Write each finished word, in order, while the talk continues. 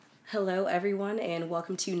Hello, everyone, and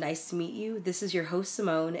welcome to Nice to Meet You. This is your host,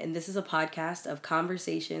 Simone, and this is a podcast of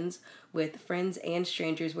conversations with friends and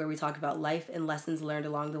strangers where we talk about life and lessons learned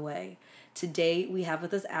along the way. Today, we have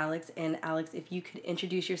with us Alex, and Alex, if you could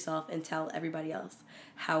introduce yourself and tell everybody else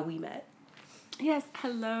how we met. Yes,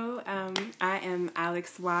 hello. I am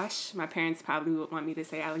Alex Wash. My parents probably would want me to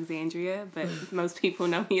say Alexandria, but most people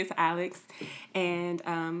know me as Alex. And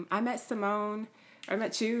I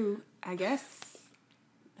met you, I guess,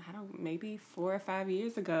 maybe 4 or 5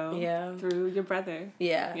 years ago. Yeah. Through your brother.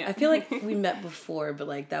 Yeah. I feel like we met before, but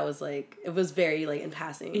that was it was very in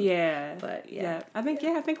passing. Yeah. But yeah. I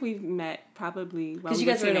think we've met probably because you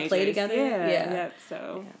guys were in a play together. Yeah. Yep.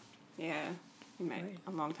 So, yeah. We met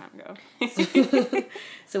a long time ago.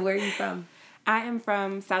 So where are you from? I am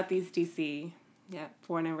from Southeast DC. Yeah,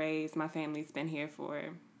 born and raised. My family's been here for,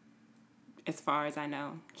 as far as I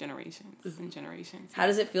know, generations and generations. How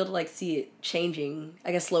does it feel to see it changing?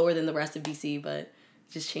 I guess slower than the rest of DC, but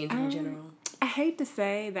just changing in general. I hate to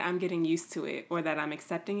say that I'm getting used to it or that I'm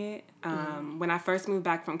accepting it. When I first moved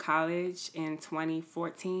back from college in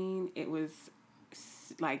 2014, it was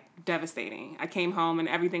devastating. I came home and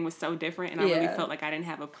everything was so different, and I really felt like I didn't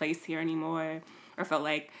have a place here anymore, or felt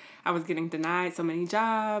like I was getting denied so many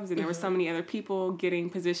jobs, and there were so many other people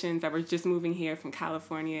getting positions that were just moving here from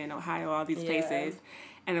California and Ohio, all these places.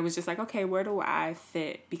 And it was just okay, where do I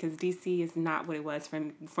fit? Because DC is not what it was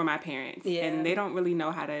for my parents, and they don't really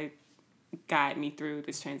know how to guide me through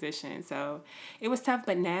this transition. So it was tough,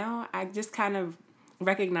 but now I just kind of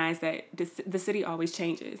recognize that the city always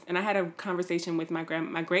changes. And I had a conversation with my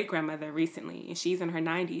great-grandmother recently, and she's in her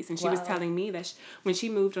 90s, and she was telling me that when she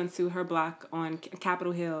moved onto her block on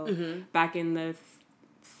Capitol Hill back in the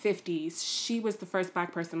 50s, she was the first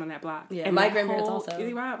Black person on that block. Yeah, and my grandparents also.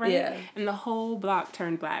 Right? Yeah. And the whole block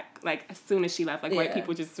turned Black, as soon as she left. White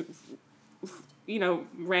people just,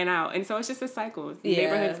 ran out. And so it's just a cycle.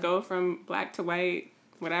 Neighborhoods go from Black to white,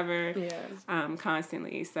 whatever,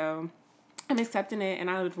 constantly. So I'm accepting it, and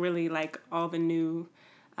I would really like all the new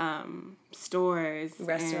stores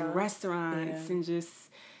and restaurants and just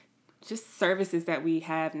services that we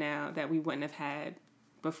have now that we wouldn't have had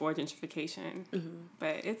before gentrification.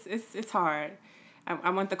 But it's hard. I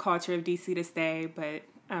want the culture of DC to stay, but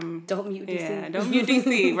don't mute DC. Yeah, don't mute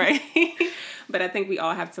DC, right? But I think we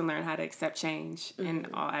all have to learn how to accept change in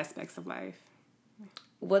all aspects of life.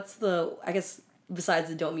 What's besides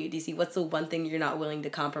the don't mute DC, what's the one thing you're not willing to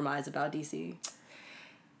compromise about DC?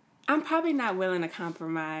 I'm probably not willing to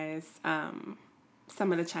compromise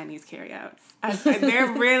some of the Chinese carryouts.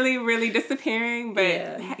 They're really, really disappearing,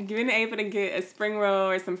 but being able to get a spring roll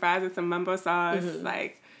or some fries with some mumbo sauce,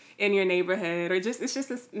 in your neighborhood, or it's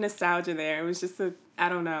just a nostalgia there. It was just I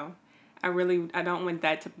don't know. I don't want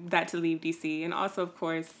that to leave DC. And also, of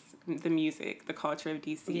course, the music, the culture of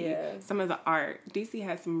DC, some of the art. DC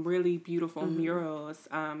has some really beautiful murals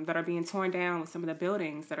that are being torn down with some of the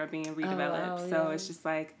buildings that are being redeveloped. So it's just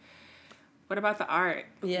what about the art?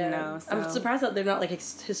 Yeah. So. I'm surprised that they're not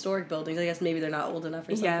historic buildings. I guess maybe they're not old enough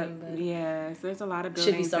or something. Yeah. So there's a lot of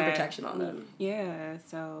buildings. Should be some protection on them. Yeah.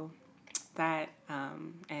 So that,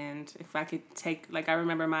 and if I could take, I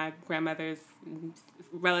remember my grandmother's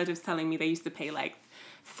relatives telling me they used to pay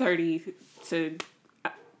 $30 to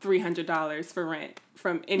 $300 for rent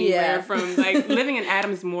from anywhere from living in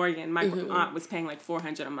Adams Morgan. My aunt was paying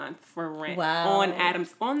 $400 a month for rent on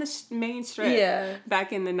Adams, on the main strip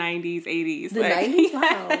back in the 90s, 80s. The 90s?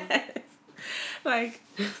 Wow. Right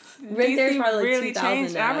there's probably really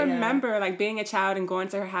changed. Now, I remember being a child and going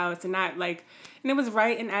to her house and not and it was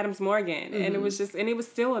right in Adams Morgan, and it was it was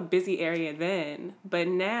still a busy area then, but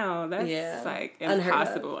now that's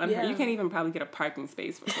impossible. You can't even probably get a parking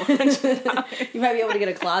space for $400. You might be able to get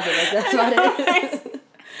a closet, that's about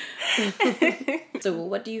it. So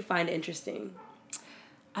what do you find interesting?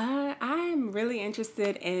 I'm really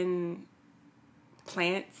interested in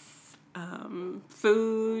plants,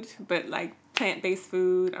 food, but plant-based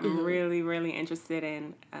food. I'm really, really interested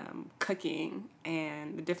in cooking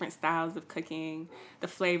and the different styles of cooking, the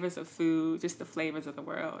flavors of food, just the flavors of the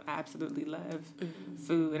world. I absolutely love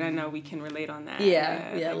food, and I know we can relate on that.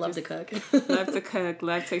 Yeah, love to cook. Love to cook,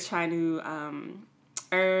 love to try new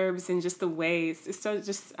herbs and just the ways. It's so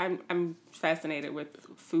I'm fascinated with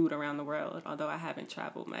food around the world, although I haven't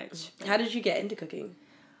traveled much. How did you get into cooking?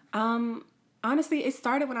 Honestly, it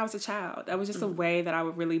started when I was a child. That was just a way that I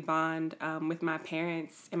would really bond with my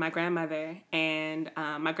parents and my grandmother. And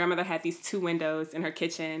my grandmother had these 2 windows in her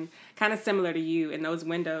kitchen, kind of similar to you. And those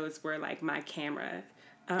windows were my camera.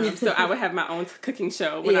 So I would have my own cooking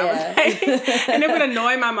show when I was and it would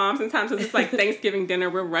annoy my mom sometimes. It's just Thanksgiving dinner,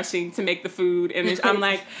 we're rushing to make the food, and I'm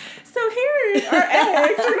so here's our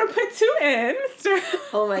eggs. We're gonna put doing, Mr.?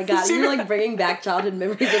 Oh my God, you're like bringing back childhood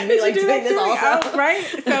memories of me like doing this also. Oh, right?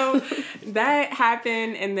 So that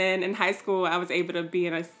happened, and then in high school, I was able to be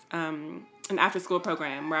in an after-school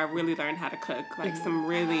program where I really learned how to cook, like some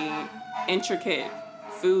really intricate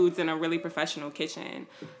foods in a really professional kitchen.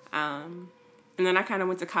 And then I kind of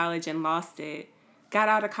went to college and lost it. Got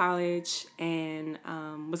out of college and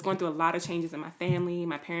was going through a lot of changes in my family.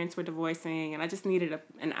 My parents were divorcing, and I just needed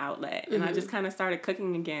an outlet. And I just kind of started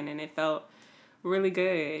cooking again, and it felt really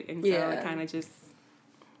good. And so it kind of just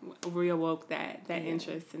reawoke that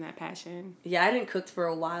interest and that passion. Yeah, I didn't cook for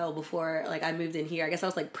a while before like I moved in here. I guess I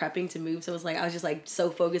was like prepping to move, so it was like I was just like so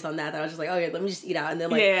focused on that I was just like, oh yeah, let me just eat out. And then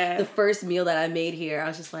like the first meal that I made here, I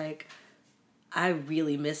was just like, I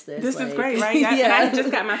really miss this. This is great, right? Yeah. And I just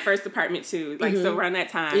got my first apartment too. Like so around that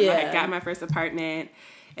time, I had got my first apartment,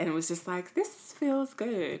 and it was just like, this feels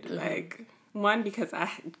good. Like one, because I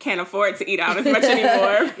can't afford to eat out as much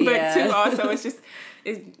anymore, but two, also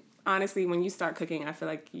it's honestly, when you start cooking, I feel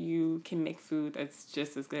like you can make food that's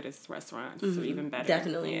just as good as restaurants or even better.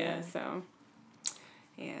 Definitely, yeah. So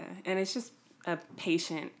yeah, and it's just a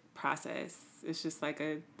patient process. It's just like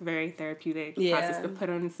a very therapeutic process to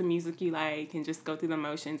put on some music you like and just go through the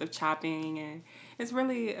motions of chopping, and it's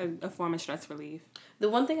really a form of stress relief. The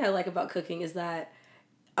one thing I like about cooking is that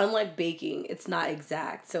unlike baking, it's not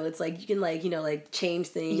exact. So it's like you can like, you know, like change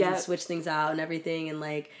things and switch things out and everything, and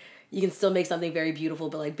like you can still make something very beautiful,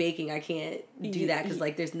 but like baking, I can't do that because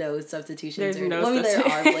like there's no substitutions. There's no substitution.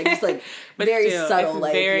 There are, but like just like but very still, subtle, it's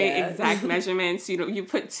like very exact measurements. You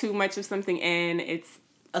put too much of something in, it's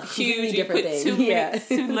a huge different thing.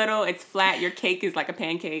 Too little, it's flat. Your cake is like a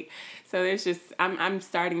pancake. So there's just I'm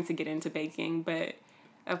starting to get into baking, but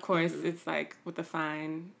of course it's like with a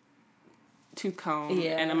fine tooth comb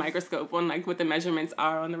and a microscope on like what the measurements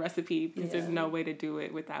are on the recipe, because there's no way to do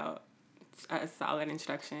it without solid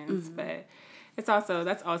instructions. But that's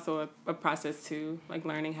also a process too, like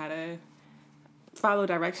learning how to follow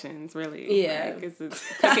directions, really. Yeah. Like,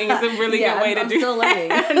 cooking is a really good way to do still learning.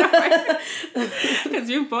 Because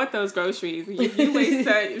you bought those groceries. If you waste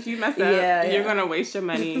that, if you mess up, you're going to waste your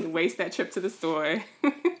money, waste that trip to the store.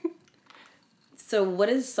 So what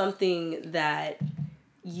is something that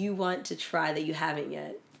you want to try that you haven't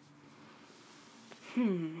yet?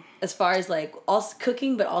 As far as like also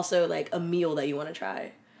cooking, but also like a meal that you want to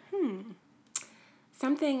try.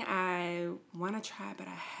 Something I want to try, but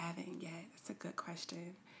I haven't yet. That's a good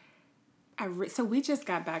question. So we just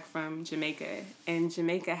got back from Jamaica, and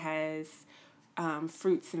Jamaica has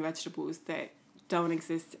fruits and vegetables that don't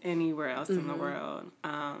exist anywhere else in the world.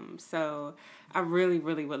 So I really,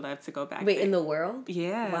 really would love to go back there. In the world?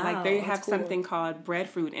 Yeah. Wow, like they have cool. something called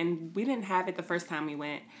breadfruit, and we didn't have it the first time we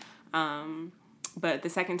went. But the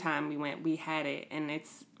second time we went, we had it, and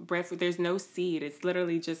it's breadfruit. There's no seed. It's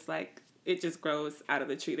literally just like, it just grows out of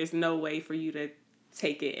the tree. There's no way for you to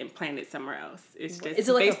take it and plant it somewhere else. It's just is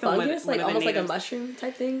it like a fungus, like almost like a mushroom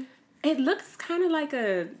type thing? It looks kind of like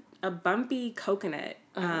a bumpy coconut,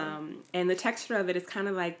 and the texture of it is kind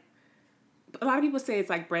of like, a lot of people say it's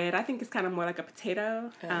like bread. I think it's kind of more like a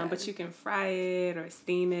potato, but you can fry it or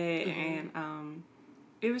steam it, and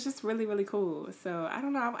it was just really, really cool. So I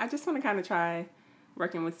don't know. I just want to kind of try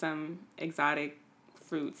working with some exotic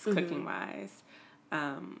fruits, cooking-wise.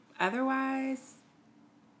 Otherwise,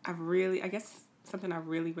 I guess something I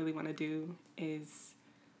really, really want to do is,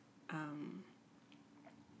 I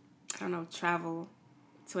don't know, travel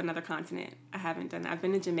to another continent. I haven't done that. I've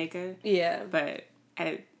been to Jamaica. Yeah. But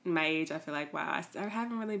at my age, I feel like, wow, I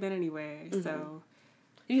haven't really been anywhere. So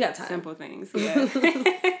you got time. Simple things, yeah.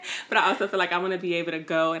 But I also feel like I want to be able to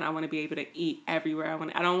go and I want to be able to eat everywhere.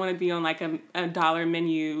 I don't want to be on like a dollar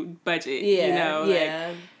menu budget. Yeah. You know. Yeah.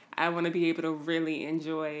 Like, I want to be able to really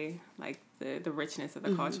enjoy like the richness of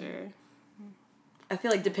the culture. I feel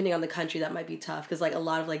like depending on the country, that might be tough because like a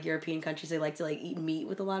lot of like European countries, they like to like eat meat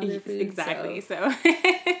with a lot of their food. Exactly. So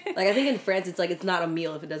like I think in France, it's like it's not a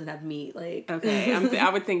meal if it doesn't have meat. Like okay, I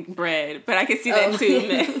would think bread, but I can see that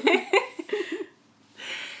too.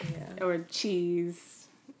 Or cheese.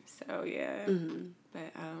 So yeah,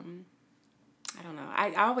 but I don't know.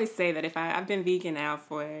 I always say that if I've been vegan now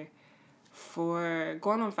for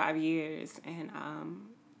going on 5 years, and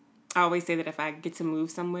I always say that if I get to move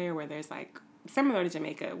somewhere where there's like similar to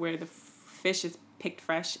Jamaica, where the fish is picked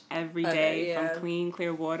fresh every day from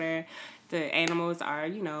clear water, the animals are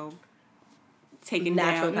taken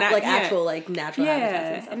natural down, actual natural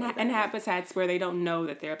habitats and habitats where they don't know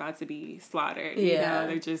that they're about to be slaughtered.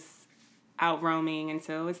 They're just out roaming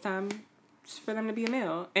until it's time for them to be a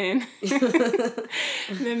meal, and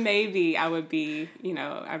then maybe I would be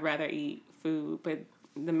I'd rather eat food, but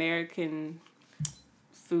the American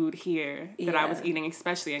food here that I was eating,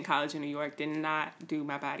 especially in college in New York, did not do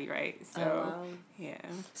my body right. So, yeah.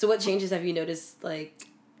 So what changes have you noticed, like,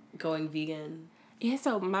 going vegan? Yeah,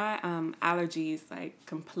 so my allergies, like,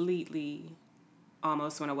 completely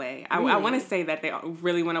almost went away. Really? I want to say that they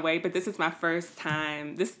really went away, but this is my first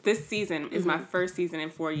time. This season is my first season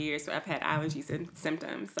in 4 years, so I've had allergies and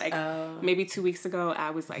symptoms. Like, maybe 2 weeks ago,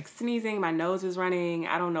 I was, like, sneezing. My nose was running.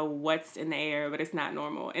 I don't know what's in the air, but it's not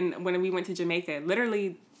normal. And when we went to Jamaica,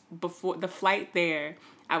 literally before the flight there,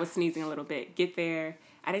 I was sneezing a little bit. Get there,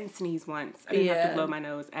 I didn't sneeze once. I didn't have to blow my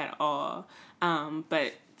nose at all.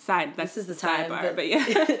 But this is the time. But yeah.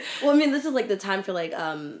 Well, I mean, this is, like, the time for, like,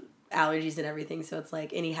 allergies and everything, so it's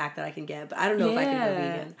like any hack that I can get, but I don't know if I can go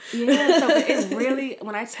vegan. Yeah, so it's really,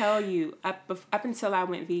 when I tell you, up until I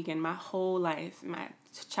went vegan, my whole life, my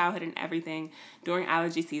childhood and everything, during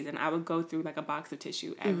allergy season, I would go through like a box of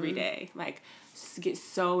tissue every day, like get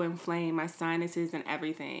so inflamed, my sinuses and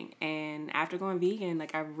everything. And after going vegan,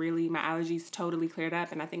 like my allergies totally cleared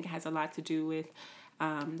up, and I think it has a lot to do with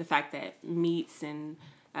the fact that meats and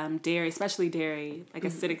dairy, especially dairy, like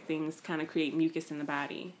acidic things, kind of create mucus in the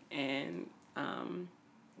body, and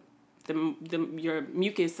your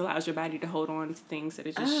mucus allows your body to hold on to things that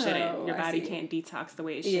it just shouldn't. Your body can't detox the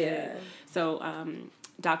way it should. Yeah. So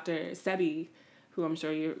Dr. Sebi, who I'm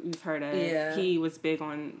sure you've heard of, he was big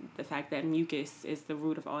on the fact that mucus is the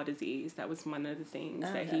root of all disease. That was one of the things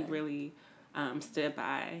that he really stood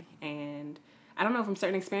by. And I don't know, from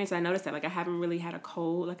certain experiences, I noticed that, like, I haven't really had a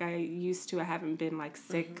cold like I used to. I haven't been, like,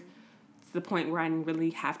 sick to the point where I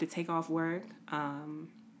really have to take off work.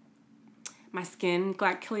 My skin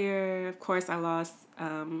got clear. Of course, I lost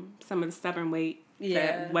some of the stubborn weight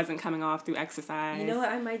that wasn't coming off through exercise. You know what?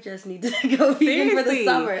 I might just need to go vegan for the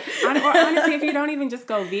summer. Or honestly, if you don't even just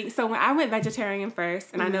go vegan. So when I went vegetarian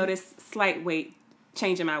first, and I noticed slight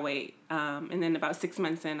change in my weight, and then about 6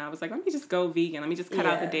 months in, I was like, let me just go vegan. Let me just cut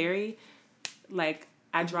out the dairy. Like,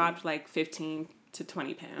 I dropped, like, 15 to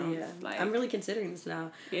 20 pounds. Yeah. Like, I'm really considering this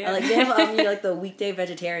now. Yeah. Like, they have, like, the weekday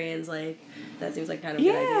vegetarians, like, that seems like kind of a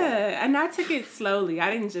good idea. Yeah, and I took it slowly. I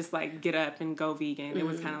didn't just, like, get up and go vegan. It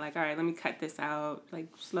was kind of like, all right, let me cut this out, like,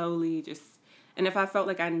 slowly, just... And if I felt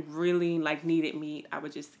like I really, like, needed meat, I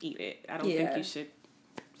would just eat it. I don't think you should...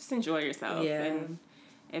 Just enjoy yourself. Yeah. And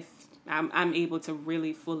if... I'm able to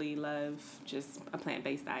really fully love just a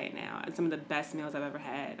plant-based diet now. Some of the best meals I've ever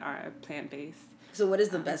had are plant-based. So what is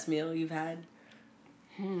the best meal you've had?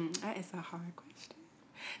 That is a hard question.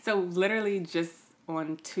 So literally just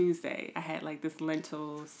on Tuesday, I had like this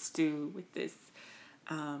lentil stew with this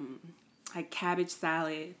like cabbage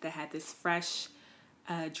salad that had this fresh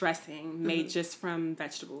dressing made just from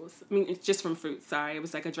vegetables. I mean, it's just from fruit, sorry. It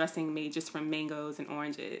was like a dressing made just from mangoes and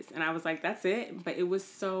oranges. And I was like, that's it? But it was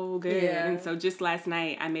so good. Yeah. And so just last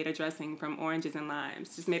night, I made a dressing from oranges and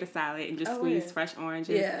limes. Just made a salad and just squeezed fresh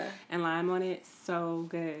oranges and lime on it. So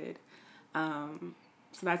good.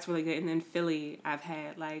 So that's really good. And then Philly, I've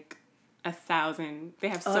had like 1,000. They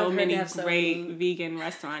have so many great vegan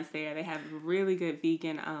restaurants there. They have really good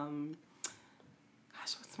vegan,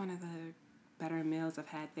 what's one of the better meals I've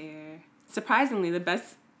had there? Surprisingly, the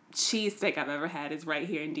best cheesesteak I've ever had is right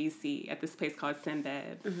here in D.C. at this place called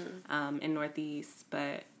Simbeb in Northeast.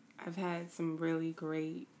 But I've had some really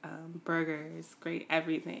great burgers, great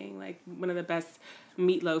everything. Like, one of the best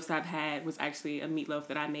meatloafs I've had was actually a meatloaf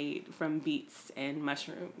that I made from beets and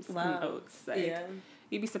mushrooms and oats. Like,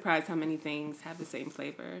 you'd be surprised how many things have the same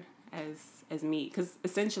flavor as meat. Because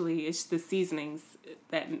essentially, it's the seasonings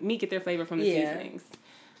that meat get their flavor from the seasonings.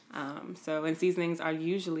 And seasonings are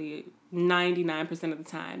usually 99% of the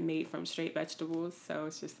time made from straight vegetables. So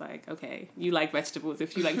it's just like, okay, you like vegetables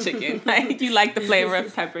if you like chicken. Like, you like the flavor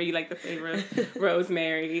of pepper, you like the flavor of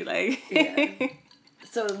rosemary. Like,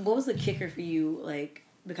 So what was the kicker for you, like,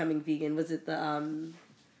 becoming vegan? Was it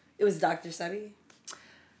it was Dr. Sebi?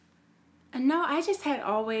 No, I just had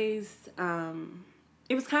always,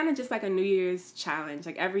 it was kind of just like a New Year's challenge.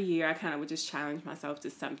 Like, every year I kind of would just challenge myself to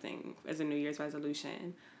something as a New Year's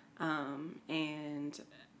resolution. And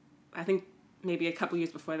I think maybe a couple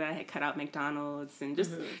years before that I had cut out McDonald's and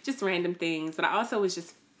just random things. But I also was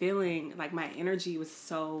just feeling like my energy was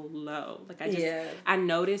so low. Like, I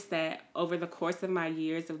noticed that over the course of my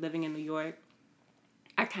years of living in New York,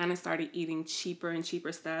 I kind of started eating cheaper and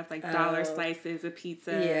cheaper stuff, like dollar slices of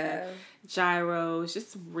pizza, gyros,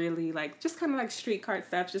 just really like, just kind of like street cart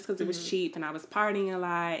stuff, just because it was cheap and I was partying a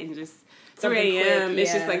lot and just 3 a.m.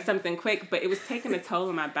 It's just like something quick, but it was taking a toll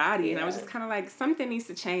on my body and I was just kind of like, something needs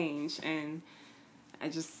to change. And I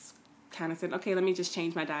just kind of said, okay, let me just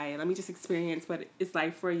change my diet. Let me just experience what it's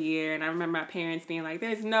like for a year. And I remember my parents being like,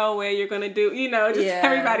 there's no way you're going to do,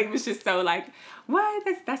 everybody was just so like, what?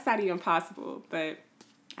 That's not even possible. But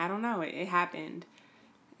I don't know. It happened.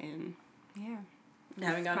 And yeah,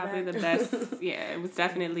 it was probably the best. Yeah, it was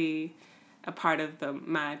definitely a part of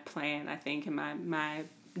my plan, I think, and my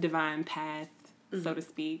divine path, so to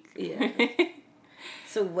speak. Yeah.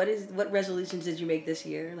 So what resolutions did you make this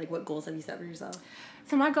year? Like, what goals have you set for yourself?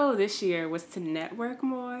 So my goal this year was to network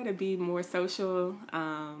more, to be more social,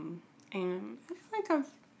 and I feel like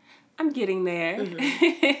I'm getting there.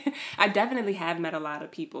 Mm-hmm. I definitely have met a lot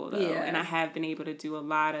of people, though, and I have been able to do a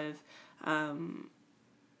lot of,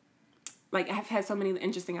 I've had so many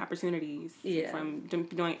interesting opportunities from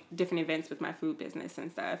doing different events with my food business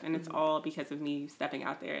and stuff, and it's all because of me stepping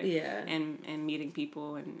out there and meeting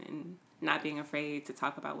people and not being afraid to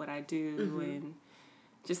talk about what I do and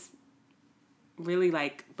just really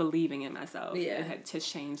like believing in myself. It had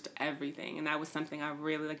just changed everything, and that was something I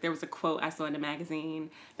really like. There was a quote I saw in a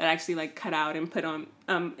magazine that I actually like cut out and put on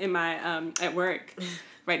in my at work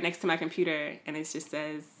right next to my computer, and it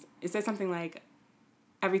says something like,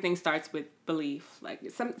 everything starts with belief,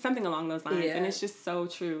 like something along those lines. And it's just so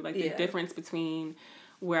true. Like the difference between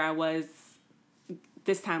where I was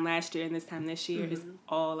this time last year and this time this year is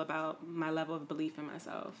all about my level of belief in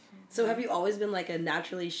myself. So have you always been like a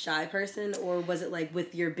naturally shy person, or was it like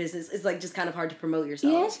with your business, it's like just kind of hard to promote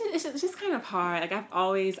yourself? Yeah, it's just kind of hard. Like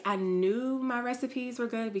I knew my recipes were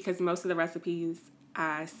good because most of the recipes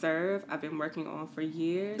I serve, I've been working on for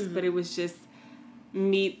years, but it was just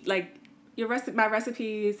me, like, my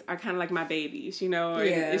recipes are kind of like my babies,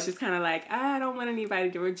 It's just kind of like, I don't want anybody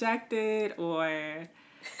to reject it, or I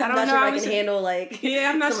don't know. Sure I can handle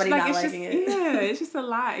I'm not somebody not liking it. Yeah, it's just a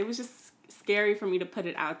lot. It was just scary for me to put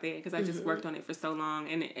it out there because I just worked on it for so long,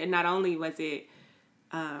 and not only was it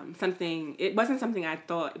it wasn't something I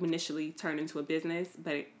thought initially turned into a business,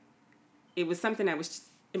 but it was something that was just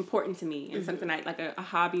important to me and something like a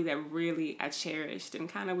hobby that really I cherished and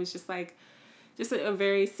kind of was just like. Just a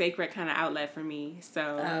very sacred kind of outlet for me.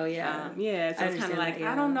 So, so it's kind of like,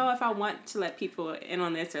 I don't know if I want to let people in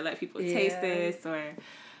on this or let people taste this,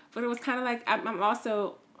 but it was kind of like, I'm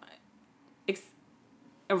also,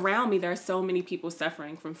 around me, there are so many people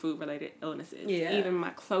suffering from food-related illnesses. Yeah. Even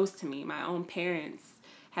close to me, my own parents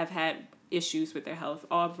have had issues with their health,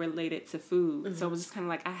 all related to food. So it was just kind of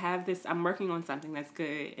like, I'm working on something that's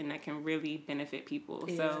good and that can really benefit people.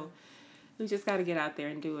 Yeah. So we just got to get out there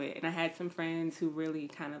and do it. And I had some friends who really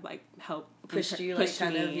kind of like helped push me and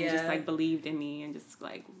just like believed in me and just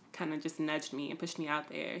like kind of just nudged me and pushed me out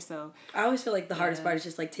there. So I always feel like the hardest part is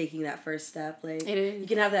just like taking that first step. Like it is. You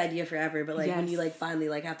can have the idea forever, but like when you like finally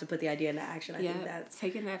like have to put the idea into action, I think that's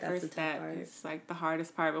taking that first step is like the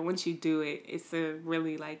hardest part. But once you do it, it's a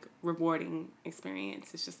really like rewarding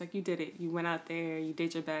experience. It's just like you did it. You went out there, you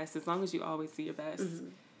did your best. As long as you always do your best,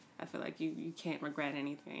 I feel like you can't regret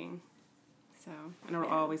anything. So, and it'll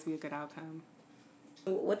always be a good outcome.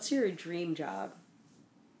 What's your dream job?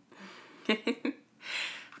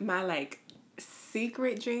 My, like,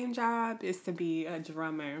 secret dream job is to be a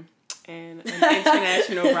drummer in an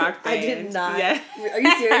international rock band. I did not. Yeah. Are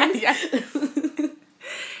you serious? Yes.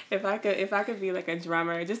 If I could be, like, a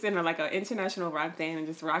drummer, just in, like, an international rock band and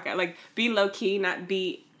just rock out. Like, be low-key, not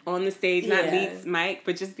be on the stage, not lead mic,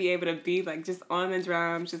 but just be able to be like just on the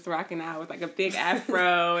drums, just rocking out with like a big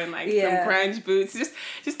afro and like some grunge boots.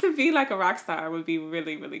 Just to be like a rock star would be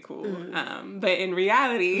really, really cool. But in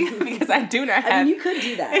reality, because I do not have... I mean, you could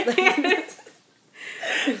do that.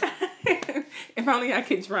 If only I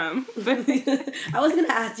could drum. But I was going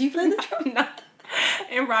to ask, do you play the drum? No.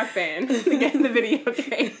 In rock band. Again, the video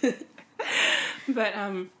game. But,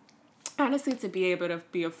 honestly, to be able to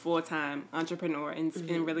be a full-time entrepreneur and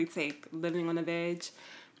really take living on the veg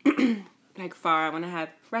like far. I want to have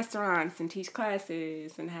restaurants and teach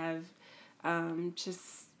classes and have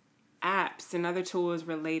just apps and other tools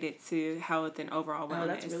related to health and overall wellness. Oh,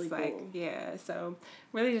 that's really cool. Yeah, so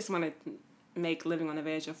really just want to make living on the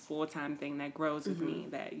veg a full-time thing that grows with me,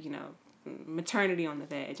 that, maternity on the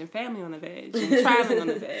veg and family on the veg and traveling on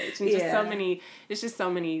the veg and just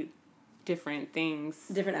so many different things,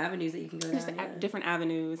 different avenues that you can go down, different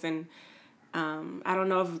avenues. And I don't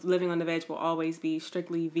know if living on the veg will always be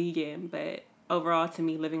strictly vegan, but overall to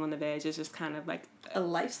me living on the veg is just kind of like a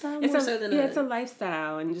lifestyle. It's a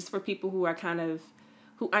lifestyle, and just for people who are kind of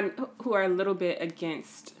who are a little bit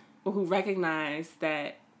against, or who recognize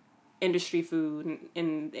that industry food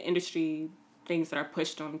and the industry things that are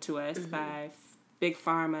pushed onto us by big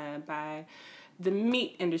pharma, by the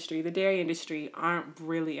meat industry, the dairy industry aren't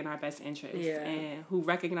really in our best interest, and who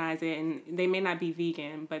recognize it, and they may not be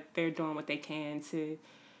vegan, but they're doing what they can to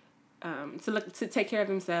take care of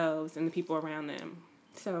themselves and the people around them.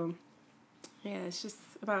 So, yeah, it's just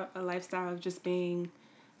about a lifestyle of just being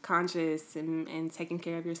conscious and taking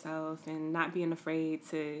care of yourself and not being afraid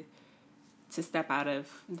to step out of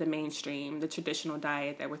the mainstream, the traditional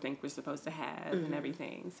diet that we think we're supposed to have and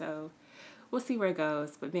everything. So we'll see where it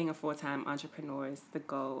goes, but being a full-time entrepreneur is the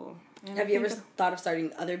goal. And have you ever thought of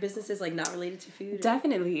starting other businesses, like, not related to food?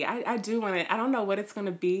 Definitely. I do want to. I don't know what it's going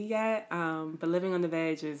to be yet, but Living on the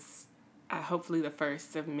Veg is hopefully the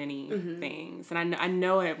first of many things. And I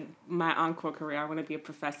know at my encore career, I want to be a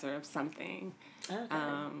professor of something. Okay.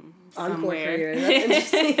 Encore career.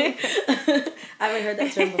 That's interesting. I haven't heard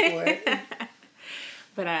that term before.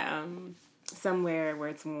 But somewhere where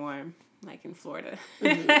it's warm. Like in Florida.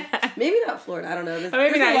 Maybe not Florida. I don't know.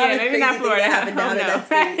 Maybe not Florida. That down in that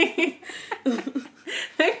state.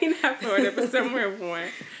 Maybe not Florida, but somewhere warm.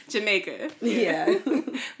 Jamaica. Yeah.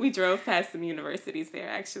 We drove past some universities there,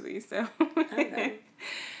 actually. So. Okay.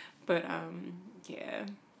 But yeah.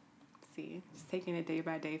 See, just taking it day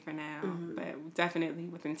by day for now, but definitely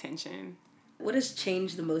with intention. What has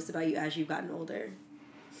changed the most about you as you've gotten older?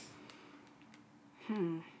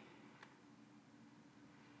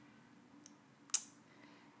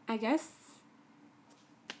 I guess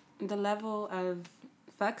the level of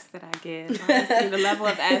fucks that I give, honestly, the level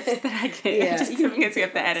of F's that I give, just giving it to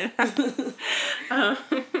get the edit.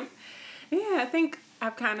 I think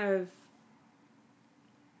I've kind of,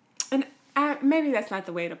 and maybe that's not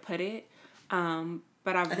the way to put it,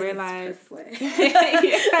 but I've realized,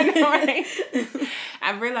 I know, right?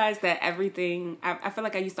 I've realized that everything, I feel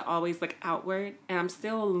like I used to always look outward, and I'm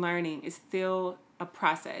still learning. It's still a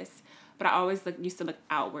process. But I always used to look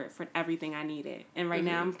outward for everything I needed. And right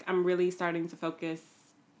now, I'm really starting to focus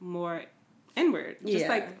more inward. Just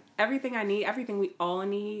like everything I need, everything we all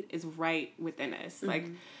need is right within us. Like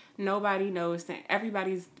nobody knows that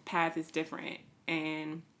everybody's path is different.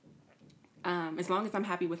 And as long as I'm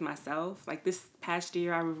happy with myself, like this past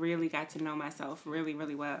year, I really got to know myself really,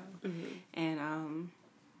 really well. And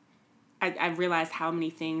I realized how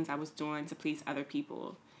many things I was doing to please other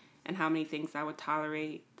people and how many things I would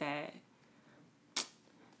tolerate that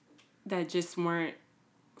just weren't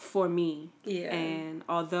for me. Yeah. And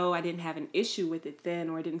although I didn't have an issue with it then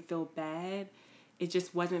or I didn't feel bad, it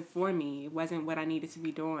just wasn't for me. It wasn't what I needed to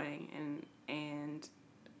be doing. And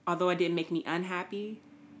although it didn't make me unhappy,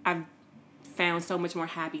 I've found so much more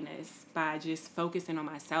happiness by just focusing on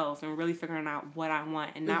myself and really figuring out what I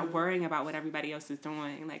want and not worrying about what everybody else is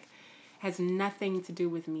doing. Like, has nothing to do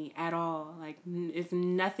with me at all. Like, it's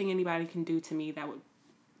nothing anybody can do to me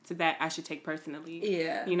that I should take personally.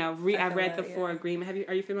 Yeah. You know, I read the 4 Agreements.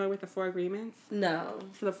 Are you familiar with the 4 Agreements? No.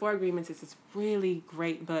 So the 4 Agreements is this really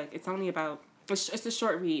great book. It's only about, it's a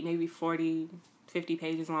short read, maybe 40, 50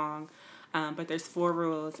 pages long. But there's 4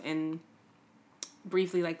 rules. And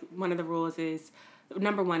briefly, like, one of the rules is,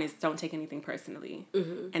 number 1 is don't take anything personally.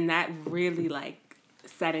 And that really, like,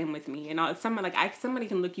 set in with me. And somebody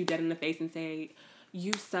can look you dead in the face and say,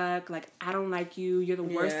 you suck, like, I don't like you, you're the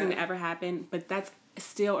worst thing to ever happen. But that's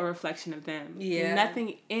still a reflection of them. Yeah.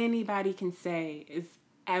 Nothing anybody can say is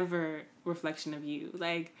ever reflection of you.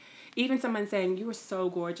 Like, even someone saying, you were so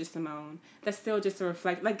gorgeous, Simone, that's still just a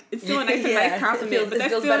reflect. Like, it's still a nice compliment. It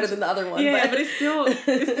feels better than the other one. Yeah, but it's still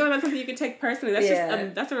not something you can take personally. That's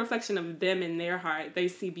just that's a reflection of them in their heart. They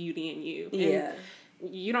see beauty in you.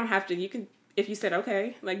 And you don't have to, you can, if you said,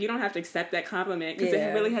 okay, like, you don't have to accept that compliment because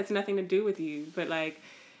it really has nothing to do with you. But, like,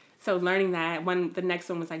 so learning that, the next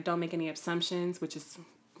one was, like, don't make any assumptions, which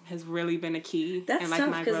has really been a key. That's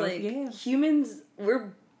tough because, like, humans,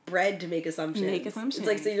 we're bred to make assumptions. It's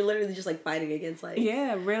like, so you're literally just, like, fighting against, like...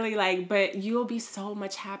 Yeah, really, like, but you'll be so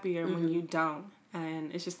much happier when you don't.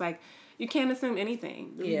 And it's just, like, you can't assume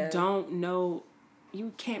anything. You don't know...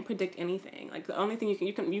 You can't predict anything. Like, the only thing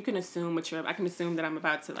you can assume I can assume that I'm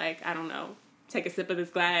about to, like, I don't know, take a sip of this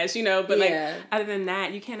glass, you know, but like other than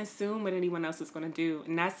that, you can't assume what anyone else is going to do.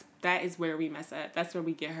 And that is where we mess up. That's where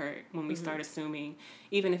we get hurt, when we start assuming,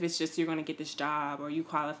 even if it's just you're going to get this job or you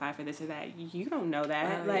qualify for this or that. You don't know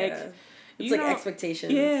that. It's like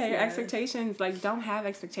expectations. Yeah, your expectations. Like, don't have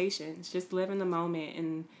expectations. Just live in the moment,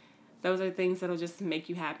 and those are things that'll just make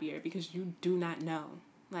you happier because you do not know.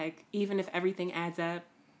 Like, even if everything adds up,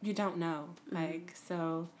 you don't know. Like,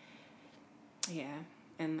 so, yeah.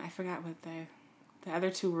 And I forgot what the other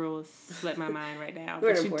 2 rules slipped my mind right now.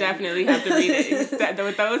 But you definitely have to read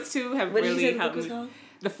it. Those 2 have really helped me.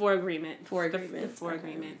 The 4 agreements. 4 agreements. The 4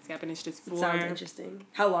 agreements. Yep, and it's just 4. It sounds interesting.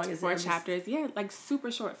 How long is it? 4 chapters. Yeah, like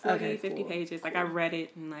super short, 50 pages. Like I read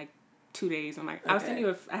it in like 2 days. I'm like, I'll send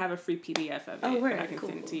you I have a free PDF of it. Oh, word. That I can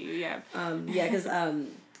send it to you. Yeah. Yeah, because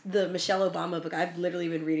the Michelle Obama book, I've literally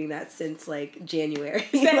been reading that since like January.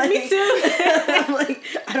 Like, me too. I'm like,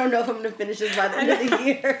 I don't know if I'm gonna finish this by the end of the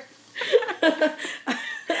year.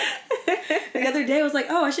 The other day I was like,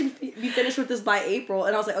 oh, I should be finished with this by April,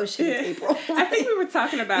 and I was like, oh shit, it's April. I think we were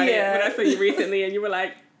talking about it when I saw you recently, and you were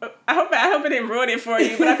like, I hope I didn't ruin it for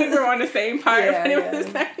you, but I think we're on the same part. It was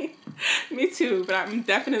the same. Me too, but I'm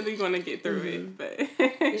definitely going to get through it. But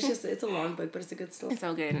it's a long book, but it's a good story. It's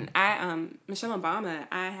so good. And I Michelle Obama,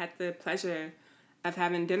 I had the pleasure of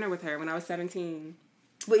having dinner with her when I was 17.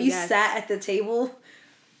 But you sat at the table?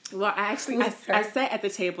 Well, I sat at the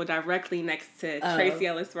table directly next to Tracy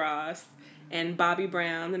Ellis Ross and Bobby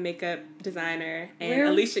Brown, the makeup designer, and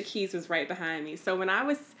Alicia Keys was right behind me. So when I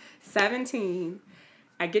was 17,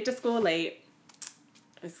 I get to school late.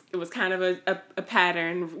 It was kind of a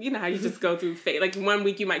pattern. You know how you just go through like 1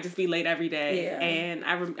 week you might just be late every day. Yeah. And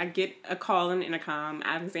I get a call in the intercom,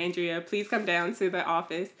 Alexandria, please come down to the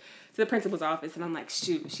office, to the principal's office. And I'm like,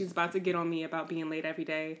 shoot, she's about to get on me about being late every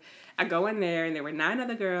day. I go in there and there were 9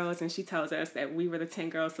 other girls, and she tells us that we were the 10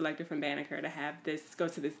 girls selected from Banneker to go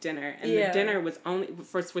to this dinner. And the dinner was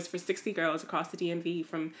for 60 girls across the DMV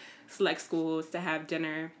from select schools to have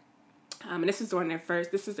dinner. And this was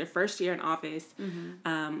their first year in office.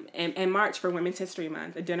 And March for Women's History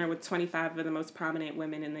Month, a dinner with 25 of the most prominent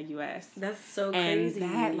women in the U.S. That's so crazy.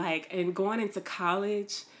 And and going into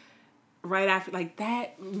college right after, like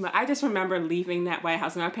that, I just remember leaving that White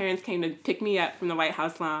House. When my parents came to pick me up from the White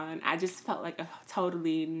House lawn, I just felt like a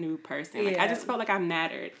totally new person. Like, I just felt like I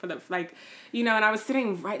mattered and I was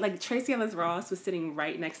sitting Tracy Ellis Ross was sitting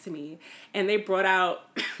right next to me, and they brought out,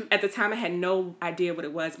 at the time I had no idea what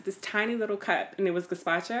it was, but this tiny little cup, and it was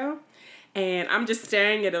gazpacho. And I'm just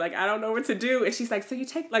staring at it like, I don't know what to do. And she's like, so you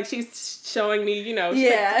take, like, she's showing me,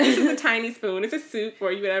 this is a tiny spoon. It's a soup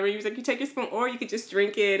or whatever. He was like, you take your spoon or you could just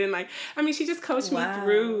drink it. And she just coached me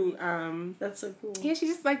through. That's so cool. Yeah, she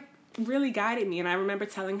just really guided me. And I remember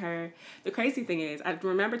telling her, the crazy thing is, I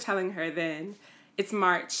remember telling her then, it's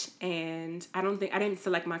March and I didn't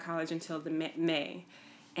select my college until the May.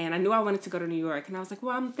 And I knew I wanted to go to New York. And I was like,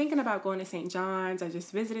 well, I'm thinking about going to St. John's. I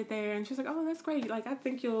just visited there. And she was like, oh, that's great. Like, I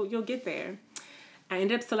think you'll get there. I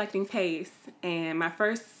ended up selecting Pace. And my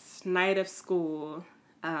first night of school,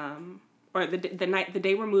 or the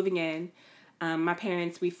day we're moving in, my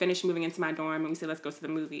parents, we finished moving into my dorm and we said, let's go to the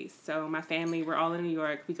movies. So my family, we're all in New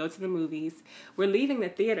York. We go to the movies. We're leaving the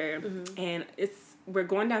theater and we're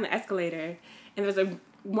going down the escalator and there's a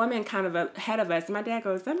woman kind of ahead of us. And my dad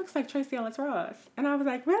goes, that looks like Tracy Ellis Ross. And I was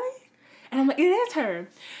like, really? And I'm like, it is her.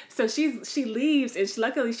 So she leaves, and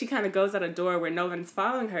luckily she kind of goes out a door where no one's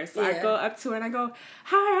following her. So I go up to her and I go,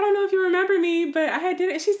 hi, I don't know if you remember me, but I had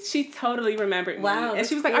dinner. And she totally remembered me. Wow, and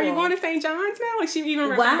she was cool. like, are you going to St. John's now? Like, she even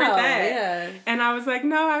remembered that. Yeah. And I was like,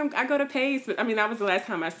 no, I go to Pace. But that was the last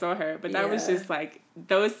time I saw her. But that was just like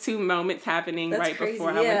those two moments happening right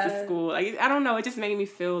before I went to school. Like, I don't know, it just made me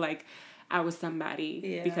feel like I was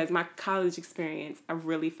somebody because my college experience, I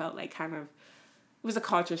really felt like it was a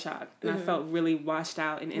culture shock, and I felt really washed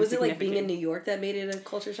out and insignificant. Was it like being in New York that made it a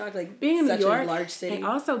culture shock? Like being in New York, a large city, and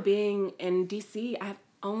also being in DC, I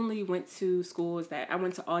only went to schools I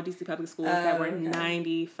went to all DC public schools that were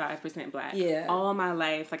 95% Black. Yeah, all my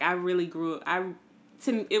life, like I really grew.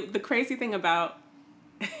 The crazy thing about,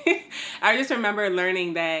 I just remember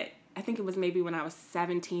learning that. I think it was maybe when I was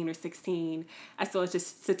 17 or 16, I saw a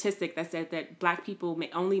statistic that said that Black people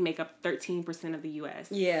only make up 13% of the U.S.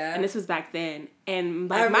 Yeah. And this was back then. And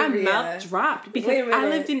my mouth dropped because I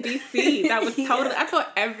lived in D.C. That was totally, I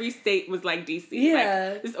thought every state was like D.C.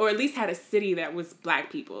 Yeah. Or at least had a city that was Black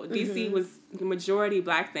people. D.C. was the majority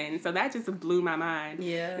Black then. So that just blew my mind.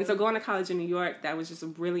 Yeah. And so going to college in New York, that was just a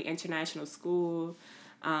really international school.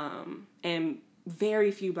 And very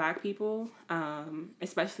few Black people,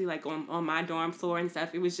 especially like on my dorm floor and stuff.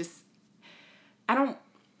 It was just, I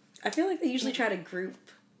feel like they usually try to group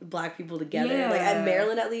Black people together. Yeah. Like at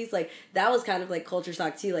Maryland at least, like that was kind of like culture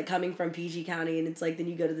shock too, like coming from PG County and it's like then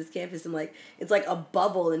you go to this campus and like it's like a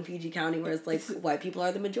bubble in PG County where it's like white people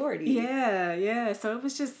are the majority. Yeah. So it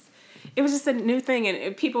was just a new thing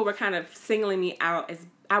and people were kind of singling me out as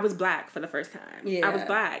I was Black for the first time. Yeah. I was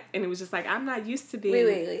Black and it was just like I'm not used to being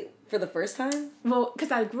Wait. For the first time? Well,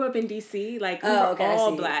 because I grew up in D.C., like, we were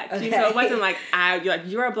all Black. Okay. So it wasn't like,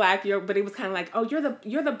 you're a Black, but it was kind of like, oh, you're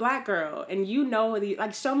the Black girl, and you know,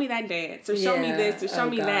 show me that dance, or show me this, or show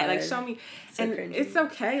me that, like, show me, so and cringy. It's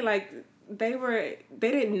okay, like, they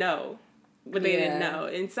didn't know. but they didn't know.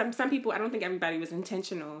 And some people, I don't think everybody was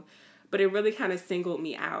intentional, but it really kind of singled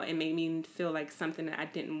me out and made me feel like something that I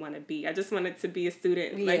didn't want to be. I just wanted to be a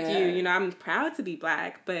student like you. You know, I'm proud to be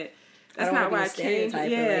Black, but that's not where I came.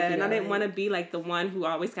 Yeah, and I didn't want to be like the one who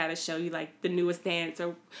always got to show you like the newest dance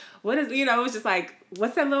or what is, you know, it was just like,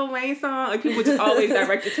 what's that Lil Wayne song? Like people just always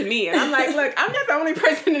direct it to me. And I'm like, look, I'm not the only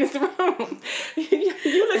person in this room.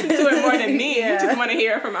 You listen to it more than me. You just want to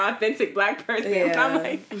hear it from an authentic Black person. Yeah. I'm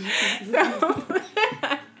like, so.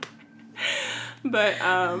 But,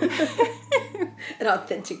 an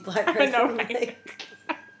authentic Black person. I know, right?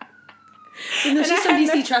 Like, no, she's from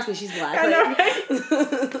DC, trust me, she's Black. I know,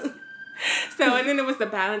 right? So, and then there was the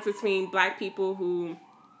balance between Black people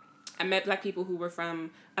I met Black people who were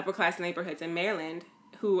from upper class neighborhoods in Maryland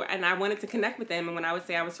and I wanted to connect with them. And when I would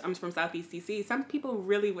say I'm from Southeast DC, some people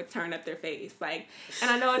really would turn up their face. Like,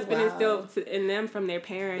 and I know it's been instilled in them from their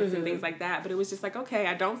parents and things like that, but it was just like, okay,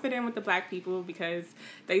 I don't fit in with the Black people because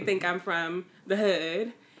they think I'm from the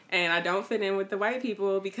hood, and I don't fit in with the white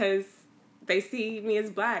people because they see me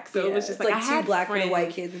as Black. So it was just like I had two Black friends. For the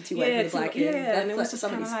white kids and two white for the Black kids. Yeah, and it was just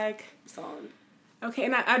kind of like song. Okay,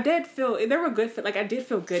 and I did feel there were good. Like I did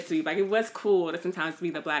feel good to be like it was cool to sometimes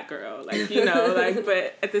be the Black girl, like you know, like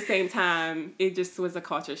but at the same time it just was a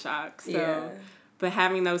culture shock. So, but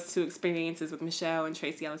having those two experiences with Michelle and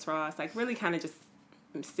Tracee Ellis Ross, like really kind of just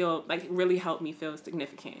still like really helped me feel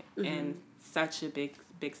significant in such a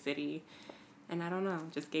big city, and I don't know,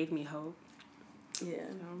 just gave me hope. Yeah.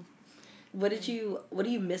 So. What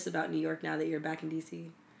do you miss about New York now that you're back in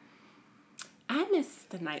DC? I miss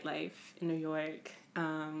the nightlife in New York.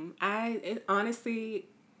 Honestly,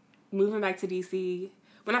 moving back to DC,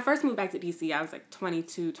 when I first moved back to DC, I was like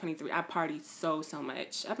 22, 23. I partied so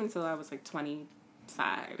much up until I was like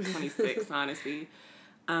 25, 26, honestly.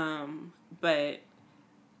 But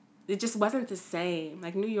it just wasn't the same.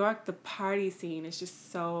 Like New York, the party scene is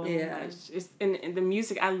just so much. It's, and the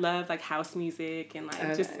music, I love like house music and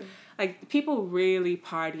like just like people really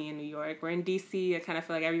party in New York. Where in DC, I kind of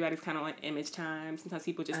feel like everybody's kind of on image time. Sometimes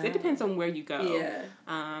people just it depends on where you go. Yeah.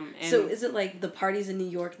 And so is it like the parties in New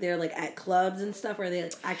York? They're like at clubs and stuff, or are they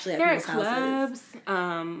like actually at people's houses?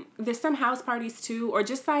 Clubs. There's some house parties too, or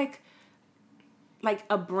just like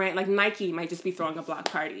a brand like Nike might just be throwing a block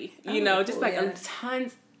party. You know, just like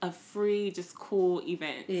tons of free, just cool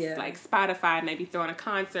events. Yeah. Like Spotify maybe throwing a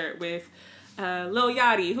concert with Lil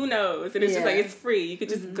Yachty, who knows? And it's just like, it's free. You could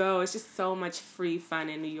just go. It's just so much free fun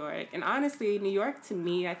in New York. And honestly, New York to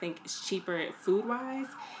me, I think is cheaper food-wise.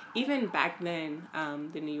 Even back then,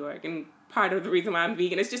 than New York. And part of the reason why I'm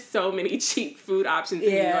vegan is just so many cheap food options in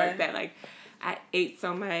New York that like, I ate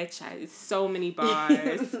so much. I ate so many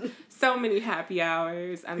bars, so many happy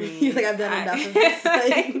hours. I mean, you're like, I've done enough of this.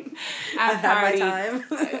 Like, I've had my time.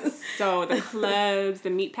 So the clubs, the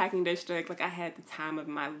meatpacking district, like I had the time of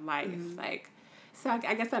my life. Like, so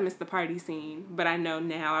I guess I missed the party scene, but I know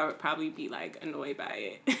now I would probably be like annoyed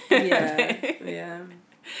by it. Yeah.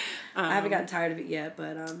 I haven't gotten tired of it yet,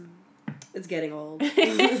 but it's getting old.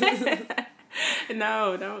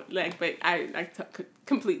 No, don't like. But I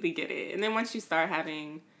completely get it. And then once you start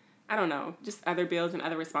having, I don't know, just other bills and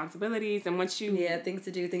other responsibilities, and once you things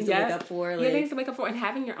to do, things to wake up for, like, things to wake up for, and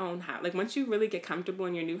having your own house. Like once you really get comfortable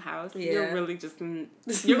in your new house, you're really just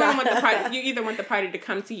you're gonna want the party. You either want the party to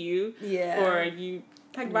come to you, or you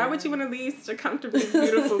like. Why would you want to leave such a comfortable,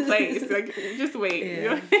 beautiful place? Like just wait.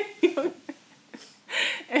 Yeah.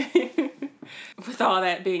 With all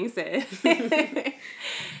that being said.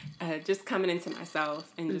 Just coming into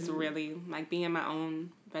myself and just really like being my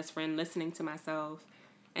own best friend, listening to myself,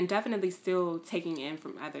 and definitely still taking in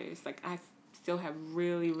from others. Like I still have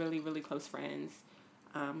really, really, really close friends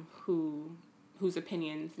whose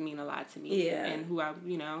opinions mean a lot to me. And who I,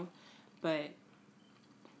 but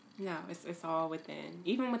no, it's all within.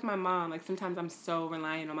 Even with my mom, like sometimes I'm so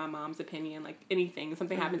reliant on my mom's opinion. Like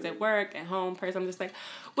something happens at work, at home, I'm just like,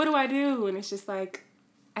 what do I do? And it's just like,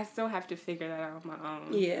 I still have to figure that out on my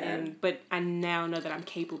own. But I now know that I'm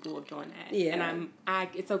capable of doing that. And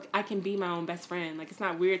it's okay. I can be my own best friend. Like it's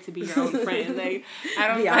not weird to be your own friend. Like I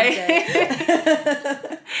don't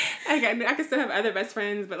I can still have other best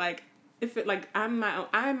friends, but like if it like I'm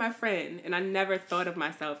my friend, and I never thought of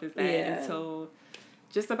myself as that until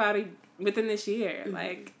just about within this year.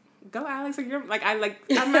 Like go Alex, like you're like I'm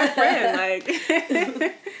my friend. Like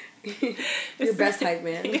your best hype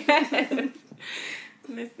man. Yes.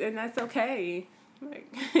 And that's okay. Like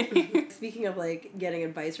speaking of like getting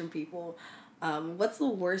advice from people, what's the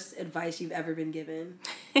worst advice you've ever been given?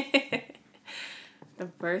 The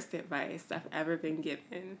worst advice I've ever been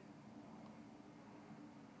given.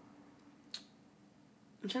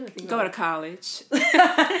 I'm trying to think. Go to college.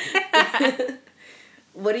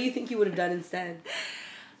 What do you think you would have done instead?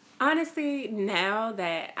 Honestly, now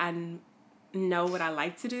that I know what I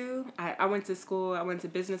like to do, I went to school. I went to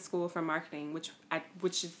business school for marketing, which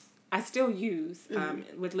I still use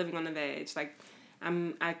with Living on the Veg. Like,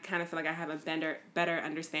 I kind of feel like I have a better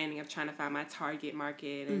understanding of trying to find my target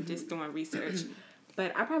market and just doing research.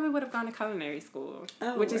 But I probably would have gone to culinary school,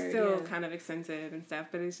 which is still kind of expensive and stuff.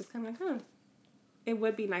 But it's just kind of like, it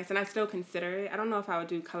would be nice, and I still consider it. I don't know if I would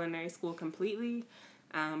do culinary school completely.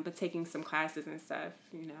 But taking some classes and stuff,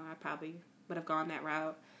 I probably would have gone that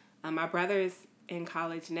route. My brother's in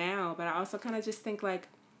college now, but I also kind of just think, like,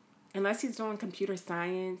 unless he's doing computer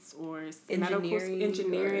science or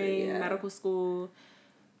engineering, medical school,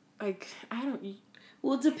 like,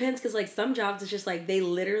 Well, it depends, because, like, some jobs, it's just, like, they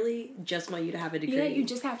literally just want you to have a degree. Yeah, you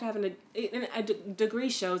just have to have a degree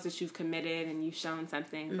shows that you've committed and you've shown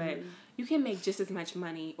something, but you can make just as much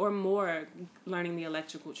money or more learning the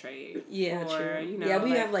electrical trade. Yeah, true.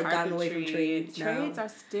 We have, like, gotten away from trades now. Trades are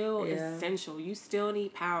still essential. You still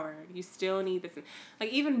need power. You still need this. Like,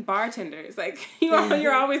 even bartenders, like,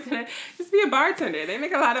 you're always going to just be a bartender. They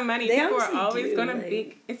make a lot of money. People are always going to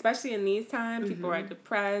be, especially in these times, people are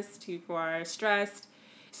depressed, people are stressed.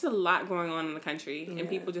 There's a lot going on in the country, and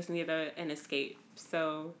people just need an escape.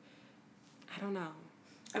 So, I don't know.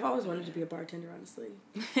 I've always wanted to be a bartender, honestly.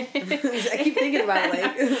 I keep thinking about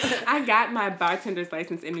it. Like, I got my bartender's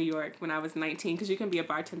license in New York when I was 19, because you can be a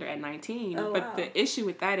bartender at 19. Oh, but the issue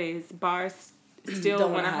with that is bars still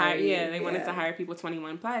want to hire. They wanted to hire people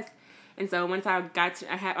 21 plus. And so once I got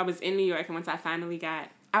I was in New York, and once I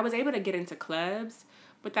was able to get into clubs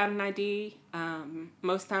without an ID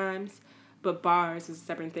most times. But bars was a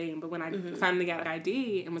separate thing. But when I finally got an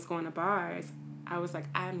ID and was going to bars, I was like,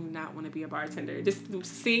 I do not want to be a bartender. Just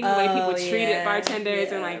seeing the way people treated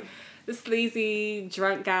bartenders and, like, the sleazy,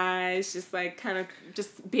 drunk guys, just, like, kind of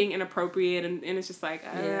just being inappropriate. And it's just like,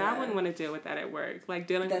 I wouldn't want to deal with that at work. Like,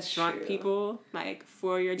 dealing with drunk people, like,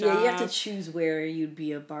 for your job. Yeah, you have to choose where you'd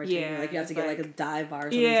be a bartender. Yeah, like, you have to get, like, a dive bar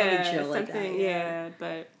or something. Yeah, chill like that.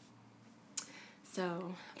 But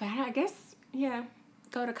I guess,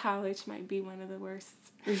 go to college might be one of the worst.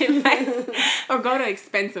 Or go to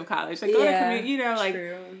expensive college. Like, go to community, like...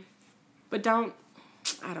 True. But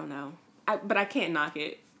I don't know. But I can't knock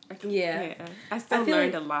it. I still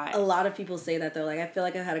learned a lot. A lot of people say that, though. Like, I feel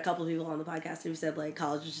like I've had a couple of people on the podcast who said, like,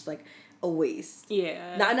 college is just, like, a waste.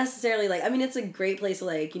 Yeah. Not necessarily, like... I mean, it's a great place to,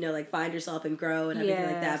 like, like, find yourself and grow and everything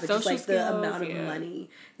like that. But social just, like, skills, the amount of money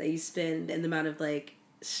that you spend and the amount of, like...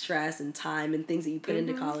 stress and time and things that you put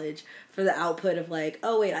into college for the output of, like,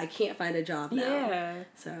 oh wait, I can't find a job now. Yeah.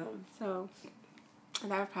 So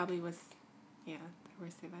that probably was the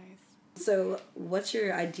worst advice. So what's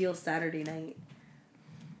your ideal Saturday night?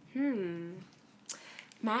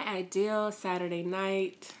 My ideal Saturday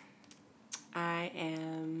night,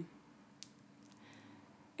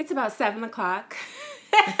 it's about 7:00.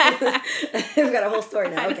 We've got a whole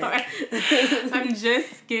story now. Okay. I'm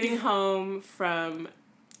just getting home from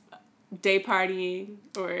day partying,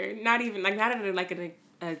 or not at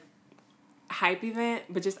a hype event,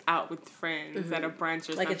 but just out with friends at a brunch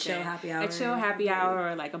or like something. Like a chill happy hour. A chill happy hour,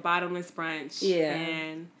 or like a bottomless brunch. Yeah.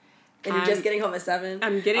 And you're just getting home at 7?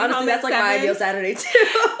 I'm getting home at 7. Honestly, that's like my ideal Saturday too.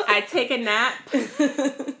 I take a nap.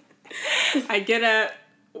 I get up,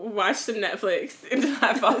 watch some Netflix until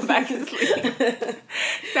I fall back asleep.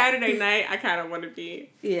 Saturday night, I kind of want to be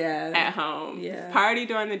at home. Yeah. Party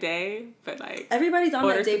during the day, but like everybody's on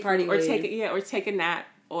that day party or take a nap,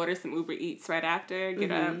 order some Uber Eats right after, get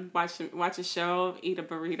up, watch a show, eat a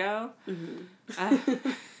burrito.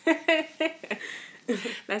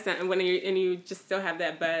 That's not when you just still have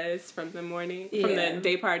that buzz from the morning from the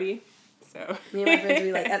day party. So me and my friends would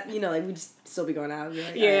be like, we just still be going out. And be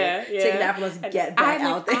like, take a nap and let's get back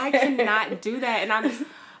out there. I cannot do that, and I'm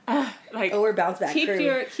like, we're bounce back. Keep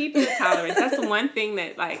your tolerance. That's the one thing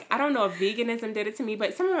that, like, I don't know if veganism did it to me,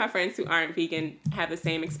 but some of my friends who aren't vegan have the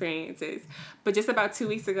same experiences. But just about 2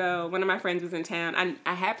 weeks ago, one of my friends was in town.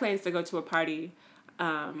 I had plans to go to a party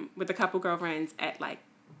with a couple girlfriends at like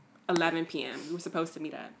 11 p.m. We were supposed to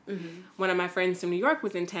meet up. One of my friends from New York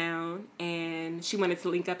was in town, and she wanted to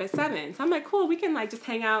link up at 7. So I'm like, cool, we can like just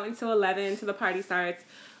hang out until 11 until the party starts.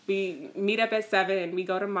 We meet up at 7, we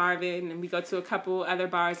go to Marvin, and we go to a couple other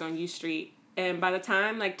bars on U Street. And by the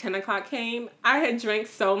time like 10 o'clock came, I had drank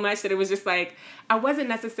so much that it was just like, I wasn't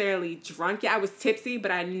necessarily drunk yet. I was tipsy,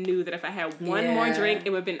 but I knew that if I had one more drink, it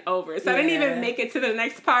would have been over. So I didn't even make it to the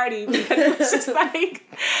next party because it was just like,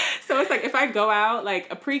 so it's like if I go out,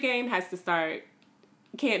 like a pregame has to start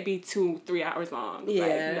can't be 2-3 hours long. Yeah.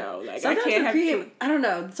 Like, no. Like, sometimes I can't have pregame, I don't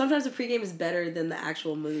know. Sometimes the pregame is better than the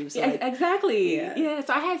actual moves. Yeah, like, exactly. Yeah.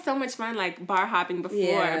 So I had so much fun, like, bar hopping before.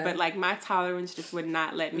 Yeah. But, like, my tolerance just would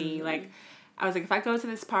not let me, like... I was like, if I go to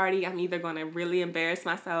this party, I'm either going to really embarrass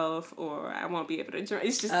myself or I won't be able to drink.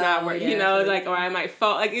 It's just not working, you know, like, or I might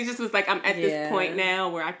fall. Like, it just was like, I'm at this point now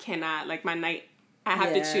where I cannot, like, my night, I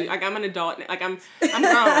have to choose. Like, I'm an adult. Like, I'm grown.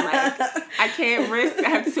 Like, I can't risk. I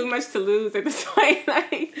have too much to lose at this point.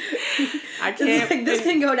 Like, I can't. Like, this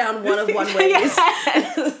can go down one of one ways. Yes.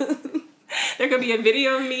 There could be a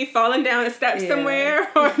video of me falling down a step somewhere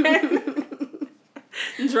or...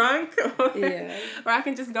 drunk or I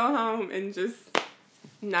can just go home and just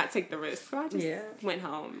not take the risk. So I just went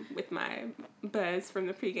home with my buzz from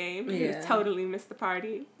the pregame and totally missed the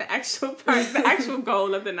party. The actual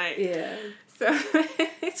goal of the night. Yeah.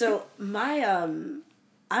 So my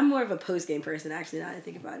I'm more of a post-game person, actually, now that I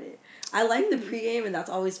think about it. I like the pregame and that's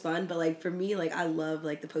always fun, but like for me, like I love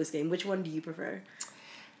like the post-game. Which one do you prefer?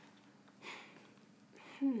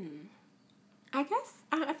 I guess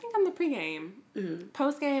I think I'm the pregame.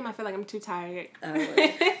 Post-game, I feel like I'm too tired.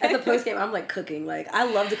 At the post-game, I'm like cooking. Like, I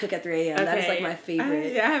love to cook at 3 a.m. Okay. That is like my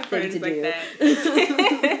favorite I have thing friends to like do.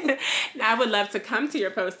 That. Now, I would love to come to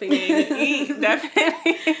your posting game and eat,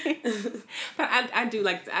 definitely. But I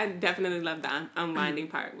definitely love the unwinding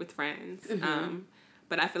part with friends.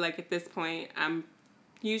 But I feel like at this point, I'm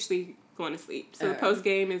usually going to sleep. So the post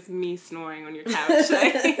game is me snoring on your couch.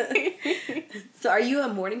 So are you a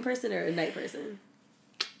morning person or a night person?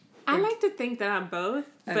 I like to think that I'm both,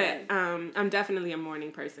 but I'm definitely a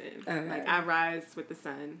morning person. Like, I rise with the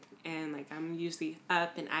sun, and like I'm usually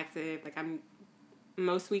up and active. Like,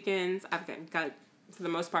 most weekends I've got for the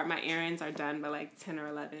most part my errands are done by like 10 or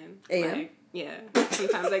 11 a.m. Like, yeah,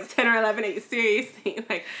 sometimes like 10 or 11. Seriously,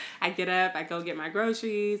 like I get up, I go get my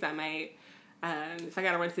groceries. I might. If I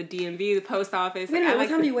gotta run to the DMV, the post office. Wait a minute, what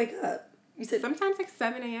time do you wake up? You said sometimes like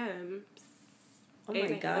 7 a.m. Oh my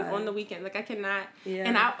God. Like on the weekend. Like I cannot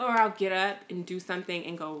and I'll get up and do something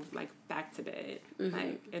and go like back to bed.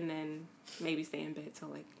 Like and then maybe stay in bed till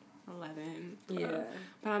like 11. Yeah.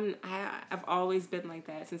 But I've always been like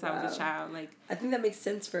that since I was a child. Like I think that makes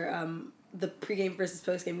sense for the pregame versus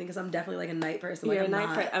postgame thing because I'm definitely like a night person. Like You're I'm a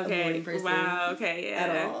not a morning person. Wow. Okay. Yeah.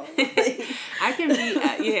 At all. I can be.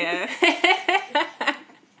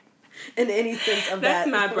 In any sense of That's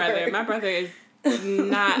that. my brother. My brother is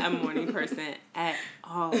not a morning person at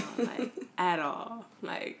all. Like at all.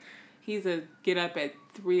 Like he's a get up at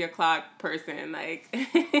 3:00 person. Like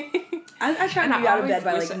I try to be out of bed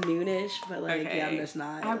by like noonish, but like I'm just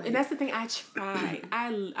not. And that's the thing. I try.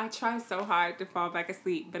 I try so hard to fall back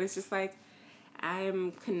asleep, but it's just like I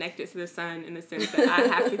am connected to the sun in the sense that I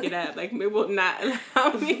have to get up. Like it will not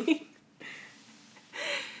allow me.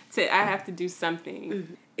 I have to do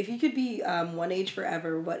something. If you could be one age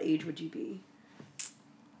forever, what age would you be?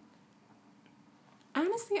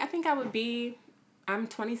 Honestly, I think I would be... I'm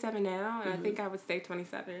 27 now, and I think I would stay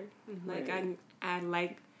 27. Like, I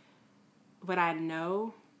like what I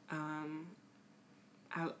know. I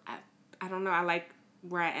don't know. I like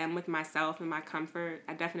where I am with myself and my comfort.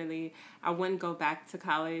 I wouldn't go back to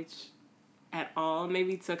college at all.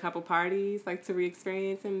 Maybe to a couple parties, like to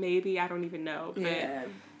re-experience, and maybe, I don't even know. But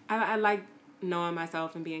I like knowing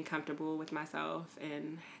myself and being comfortable with myself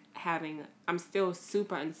and I'm still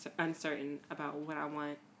super uncertain about what I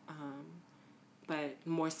want, but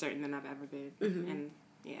more certain than I've ever been. And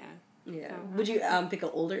yeah. So, would you pick an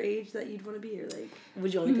older age that you'd want to be, or like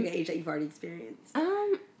would you only pick an age that you've already experienced?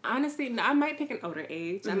 Honestly, no, I might pick an older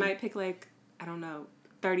age. I might pick like, I don't know,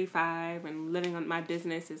 35 and living on my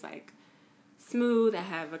business is like smooth. I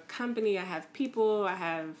have a company, I have people, I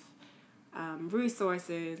have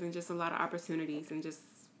resources and just a lot of opportunities and just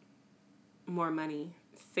more money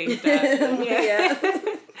saved up.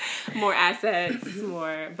 More assets,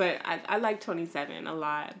 but I like 27 a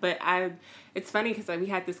lot. But it's funny because we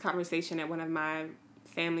had this conversation at one of my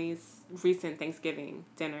family's recent Thanksgiving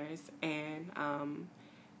dinners, and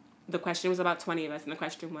the question was about 20 of us, and the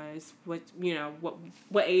question was, what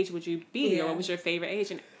age would you be, or what was your favorite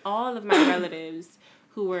age? And all of my relatives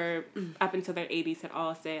who were up until their 80s had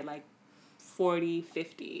all said like 40,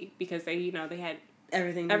 50, because they had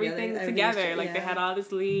everything together. Like they had all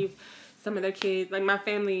this leave. Some of their kids, like my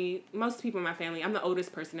family, most people in my family, I'm the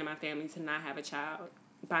oldest person in my family to not have a child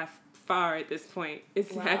by far at this point.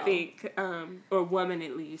 It's I think, or woman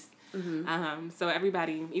at least. So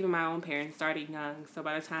everybody, even my own parents, started young. So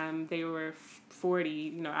by the time they were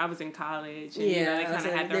 40, I was in college, and they kind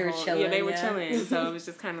of had their whole chilling. They were chilling. So it was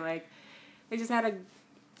just kind of like they just had a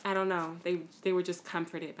I don't know. They were just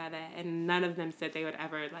comforted by that, and none of them said they would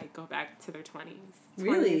ever like go back to their 20s.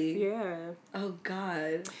 Really? Yeah. Oh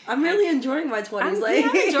God, I'm really enjoying my 20s.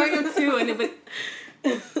 I'm enjoying them too,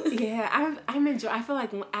 and yeah, I'm enjoying. I feel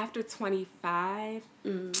like after 25,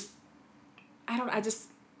 I just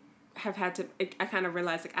have had to. I kind of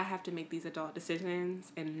realized like I have to make these adult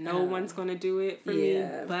decisions, and no one's gonna do it for me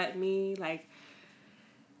but me. Like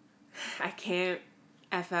I can't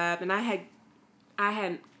F up, and I had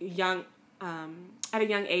young, at a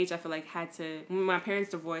young age, I feel like when my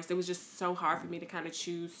parents divorced, it was just so hard for me to kind of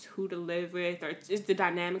choose who to live with, or just the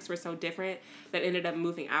dynamics were so different that I ended up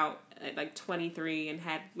moving out at like 23 and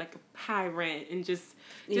had like a high rent and just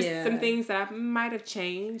some things that I might have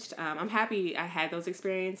changed. I'm happy I had those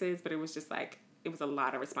experiences, but it was just like, it was a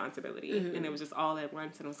lot of responsibility and it was just all at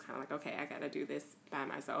once, and it was kind of like, okay, I got to do this by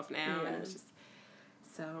myself now. And it was just,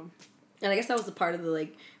 so... And I guess that was the part of the,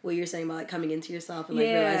 like, what you're saying about, like, coming into yourself and, like,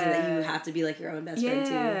 realizing that you have to be, like, your own best friend,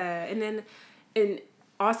 too. Yeah, and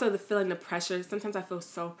also the pressure. Sometimes I feel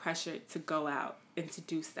so pressured to go out and to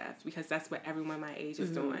do stuff because that's what everyone my age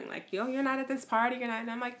is doing. Like, you're not at this party, you're not,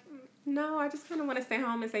 and I'm like, no, I just kind of want to stay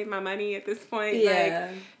home and save my money at this point.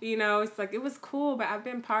 Yeah. Like, it's like, it was cool, but I've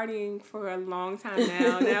been partying for a long time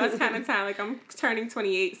now. Now it's kind of time, like, I'm turning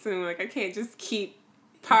 28 soon. Like, I can't just keep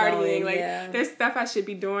partying. There's stuff I should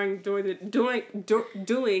be doing during the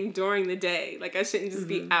day. Like, I shouldn't just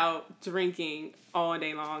be out drinking all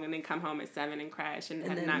day long and then come home at 7 and crash and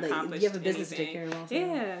have not accomplished anything. You have a business to take care of also.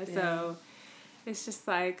 Yeah, so it's just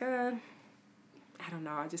like, I don't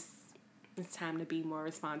know, it's time to be more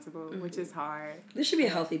responsible, which is hard. There should be a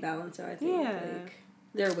healthy balance, I think. Yeah. Like,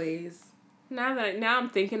 there are ways. Now I'm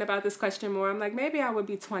thinking about this question more, I'm like, maybe I would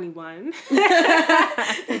be 21.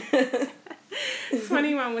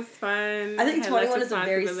 21 was fun. I think 21 is a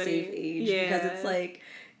very safe age because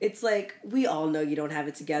it's like we all know you don't have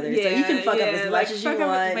it together, so you can fuck up as much as you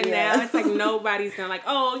want. But now it's like nobody's gonna like,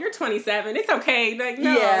 oh, you're 27, it's okay. Like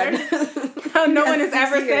no, no one has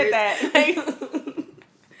ever said that. Like,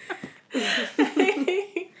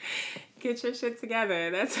 get your shit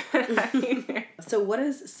together. That's what I hear. So, what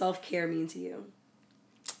does self-care mean to you?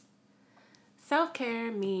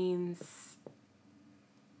 Self-care means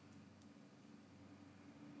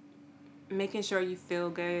making sure you feel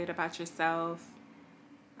good about yourself,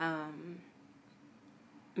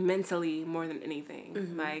 mentally more than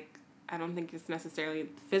anything. Like, I don't think it's necessarily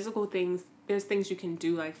physical things. There's things you can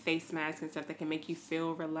do, like face masks and stuff that can make you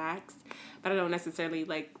feel relaxed, but I don't necessarily,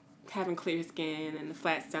 like, having clear skin and a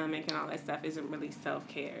flat stomach and all that stuff isn't really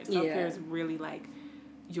self-care. Self-care is really, like,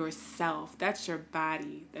 yourself. That's your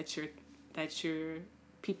body. That's your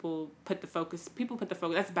people put the focus,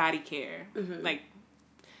 that's body care. Like,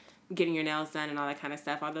 getting your nails done and all that kind of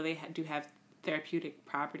stuff, although they do have therapeutic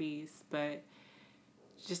properties, but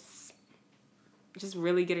just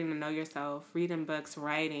really getting to know yourself, reading books,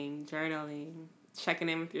 writing, journaling, checking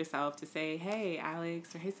in with yourself to say, hey,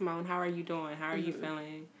 Alex, or hey, Simone, how are you doing? How are you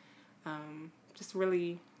feeling? Just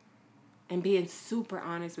really, and being super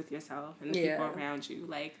honest with yourself and the people around you.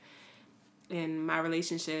 Like, in my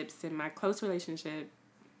relationships, in my closest relationship,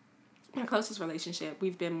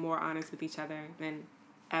 we've been more honest with each other than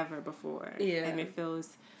ever before. Yeah. And it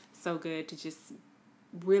feels so good to just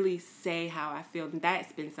really say how I feel. And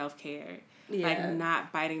that's been self-care. Yeah. Like,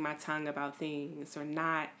 not biting my tongue about things, or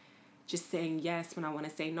not just saying yes when I want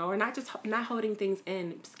to say no, or not holding things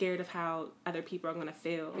in, scared of how other people are going to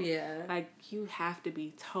feel. Yeah. Like, you have to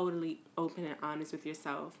be totally open and honest with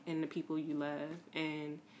yourself and the people you love.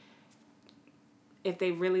 And if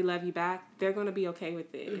they really love you back, they're going to be okay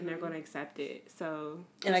with it and they're going to accept it. So,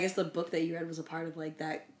 and I guess the book that you read was a part of, like,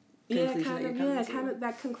 that conclusion. Kind of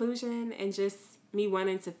that conclusion, and just me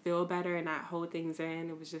wanting to feel better and not hold things in.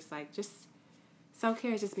 It was just like,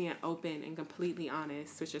 self-care is just being open and completely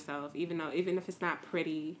honest with yourself, even if it's not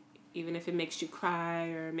pretty, even if it makes you cry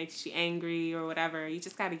or makes you angry or whatever, you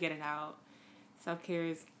just got to get it out. Self-care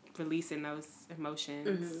is releasing those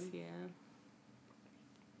emotions.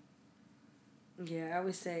 Yeah, I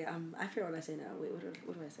always say, I forget what I say now. Wait, what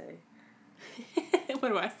do I say? What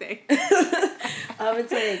do I say?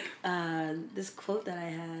 It's like, this quote that I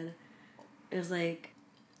had, it was like,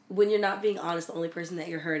 when you're not being honest, the only person that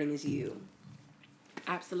you're hurting is you.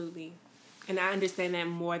 Absolutely. And I understand that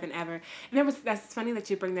more than ever. And that's funny that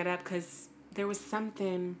you bring that up, because there was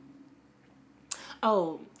something,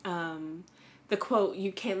 the quote,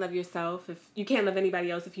 you can't love yourself if you can't love anybody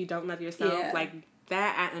else if you don't love yourself. Yeah. Like,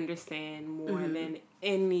 that I understand more than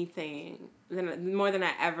anything, more than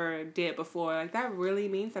I ever did before. Like, that really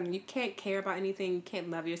means something. You can't care about anything. You can't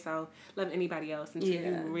love yourself, love anybody else until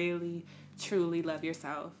you really, truly love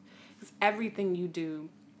yourself. Because everything you do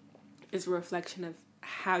is a reflection of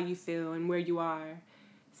how you feel and where you are.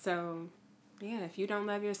 So, yeah, if you don't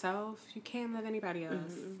love yourself, you can't love anybody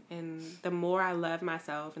else. Mm-hmm. And the more I love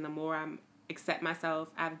myself and the more I accept myself,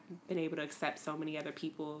 I've been able to accept so many other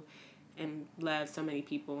people and love so many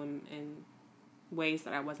people in ways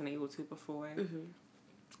that I wasn't able to before. Mm-hmm.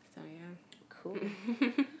 So, yeah. Cool.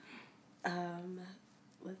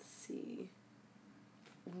 Let's see.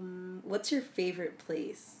 What's your favorite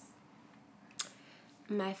place?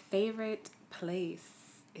 My favorite place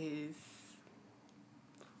is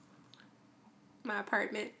my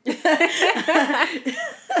apartment. Okay,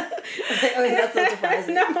 that's so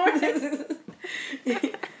surprising. No.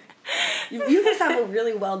 You just have a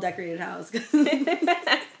really well decorated house.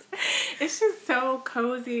 It's just so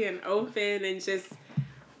cozy and open and just,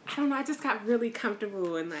 I don't know, I just got really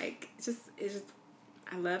comfortable and like, it's just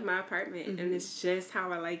I love my apartment. Mm-hmm. And it's just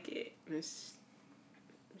how I like it. It's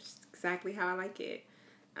just exactly how I like it.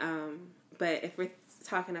 But if we're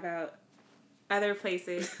talking about other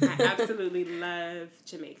places, I absolutely love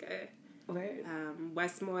Jamaica. Where?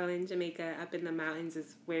 Westmoreland, Jamaica, up in the mountains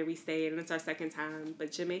is where we stayed, and it's our second time.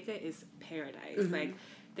 But Jamaica is paradise. Mm-hmm. Like,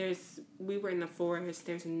 we were in the forest.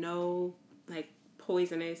 There's no, like,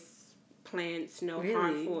 poisonous plants, no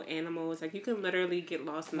harmful animals. Like, you can literally get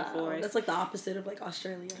lost in the forest. That's like the opposite of, like,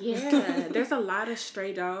 Australia. Yeah. There's a lot of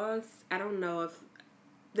stray dogs. I don't know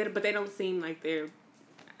but they don't seem like they're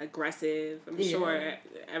aggressive. I'm sure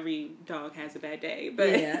every dog has a bad day,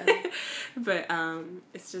 but but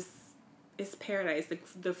it's paradise.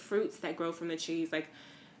 The fruits that grow from the trees, like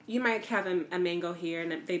you might have a mango here,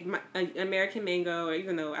 and an American mango, or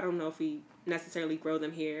even though I don't know if we necessarily grow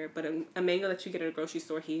them here, but a mango that you get at a grocery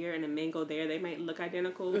store here and a mango there, they might look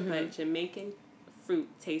identical, mm-hmm. but Jamaican fruit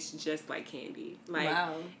tastes just like candy. Like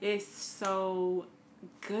it's so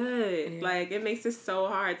good. Yeah. Like, it makes it so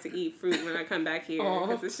hard to eat fruit when I come back here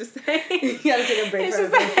because it's just like you gotta take a break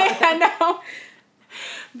from it. I know.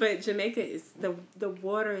 But Jamaica is the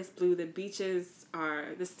water is blue, the beaches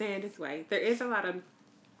the sand is white. There is a lot of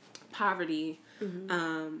poverty, mm-hmm.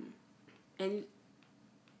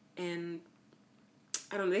 And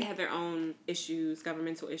I don't know, they have their own issues,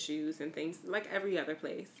 governmental issues and things like every other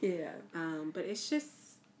place. Yeah. But it's just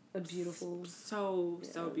a beautiful, so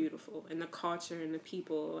beautiful, and the culture and the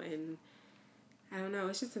people, and I don't know,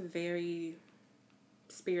 it's just a very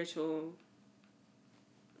spiritual,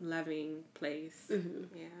 loving place.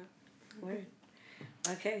 Mm-hmm. Yeah. Word.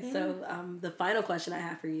 Okay, so the final question I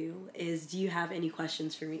have for you is: do you have any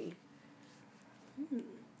questions for me?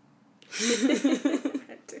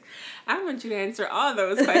 I want you to answer all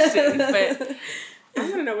those questions, but I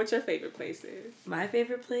want to know what your favorite place is. My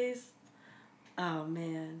favorite place? Oh,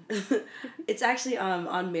 man. It's actually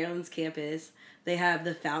on Maryland's campus. They have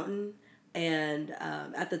the fountain, and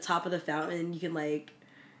at the top of the fountain, you can, like,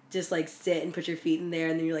 just, like, sit and put your feet in there,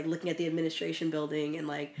 and then you're, like, looking at the administration building, and,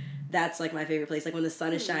 like, that's, like, my favorite place. Like, when the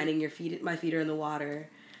sun is shining, my feet are in the water.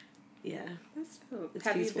 Yeah. That's dope.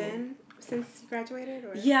 Have peaceful. You been since you graduated?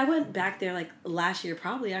 Or? Yeah, I went back there, like, last year,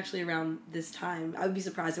 probably actually around this time. I would be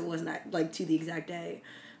surprised if it wasn't, like, to the exact day.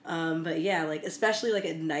 But yeah, like, especially, like,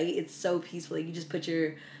 at night, it's so peaceful. Like, you just put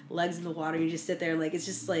your legs in the water, and you just sit there, and, like, it's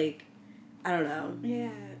just, like, I don't know. Yeah.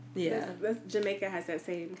 Yeah. Jamaica has that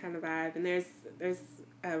same kind of vibe, and there's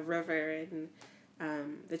a river, and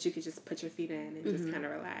that you could just put your feet in and mm-hmm. just kind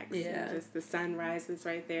of relax. Yeah. And just the sun rises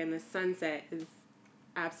right there, and the sunset is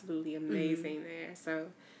absolutely amazing mm-hmm. there. So,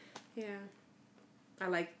 yeah. I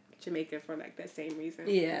like Jamaica for, like, that same reason.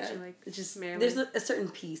 Yeah. Like, it's just, Maryland. There's a certain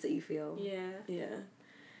peace that you feel. Yeah. Yeah.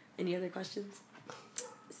 Any other questions?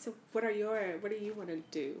 So what do you want to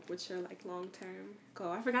do? What's your, like, long-term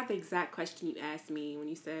goal? I forgot the exact question you asked me when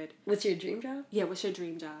you said... What's your dream job? Yeah, what's your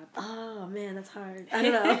dream job? Oh, man, that's hard. I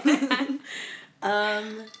don't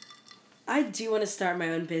know. I do want to start my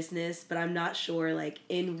own business, but I'm not sure, like,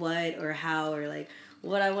 in what or how or, like,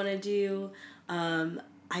 what I want to do.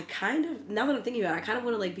 I kind of, now that I'm thinking about it, I kind of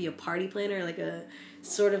want to, like, be a party planner, like a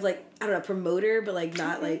sort of, like, I don't know, promoter, but, like,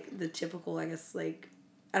 not, like, the typical, I guess, like...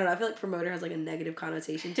 I don't know, I feel like promoter has, like, a negative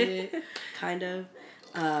connotation to it, kind of.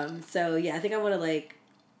 So, yeah, I think I want to, like,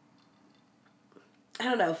 I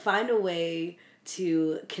don't know, find a way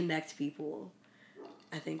to connect people,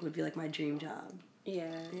 I think would be, like, my dream job.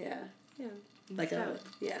 Yeah. Yeah. Yeah. Like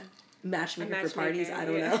matchmaker for parties, I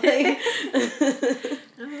don't know.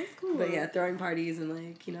 Oh, that's cool. But, yeah, throwing parties and,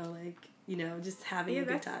 like, just having a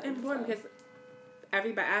good time. Yeah, that's important because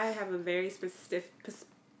I have a very specific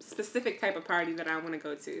type of party that I want to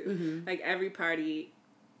go to. Mm-hmm. Like, every party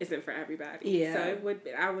isn't for everybody. Yeah. So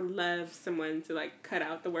I would love someone to, like, cut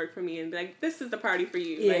out the work for me and be like, this is the party for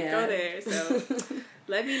you. Yeah. Like, go there. So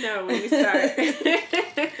let me know when you start.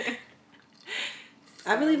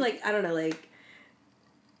 I believe, like, I don't know, like,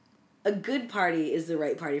 a good party is the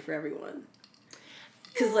right party for everyone.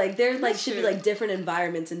 Because, like, there, like, should be, like, different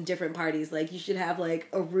environments and different parties. Like, you should have, like,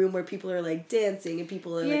 a room where people are, like, dancing and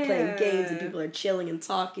people are, like, playing games and people are chilling and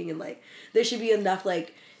talking. And, like, there should be enough,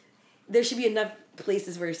 like,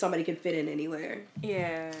 places where somebody can fit in anywhere.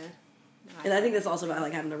 Yeah. And I think that's also about,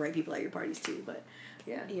 like, having the right people at your parties, too. But,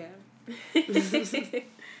 yeah. Yeah.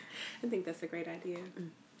 I think that's a great idea.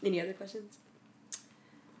 Any other questions?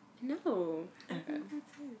 No. Okay.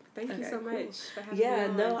 That's it. Thank you so much for having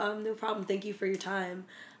me on. No problem. Thank you for your time.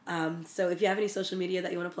 So if you have any social media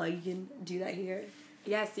that you want to plug, you can do that here.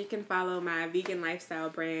 Yes, you can follow my vegan lifestyle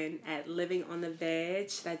brand at Living on the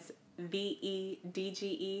Veg. That's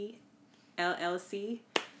VEDGE LLC.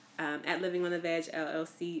 At Living on the Veg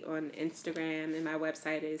LLC on Instagram, and my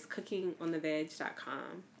website is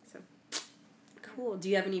cookingontheveg.com. So cool. Do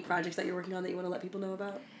you have any projects that you're working on that you want to let people know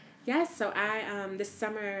about? Yes, so I this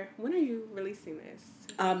summer, when are you releasing this?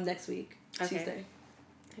 Next week, Tuesday.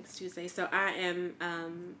 Next Tuesday. So I am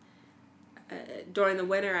during the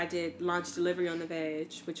winter I did launch Delivery on the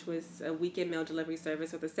Veg, which was a weekend meal delivery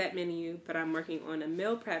service with a set menu, but I'm working on a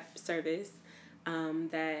meal prep service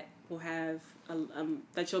that will have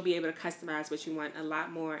that you'll be able to customize what you want a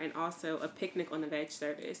lot more, and also a picnic on the veg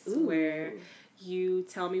service. Ooh. Where you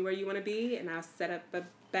tell me where you want to be and I'll set up a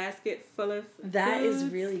basket full of that foods, is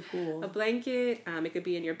really cool. A blanket. It could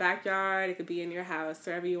be in your backyard, it could be in your house,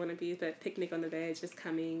 wherever you want to be. But Picnic on the Veg is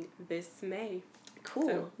coming this May. Cool.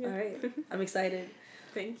 So, yeah. All right. I'm excited.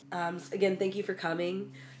 Thank you. Again, thank you for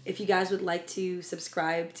coming. If you guys would like to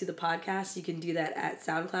subscribe to the podcast, you can do that at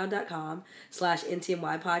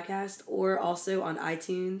soundcloud.com/NTMY podcast, or also on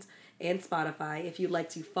iTunes and Spotify. If you'd like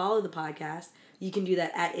to follow the podcast, you can do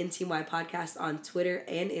that at NTMY podcast on Twitter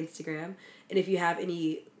and Instagram. And if you have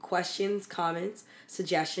any questions, comments,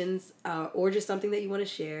 suggestions, or just something that you want to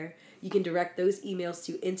share, you can direct those emails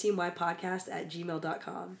to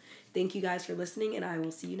ntmypodcast@gmail.com. Thank you guys for listening, and I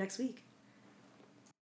will see you next week.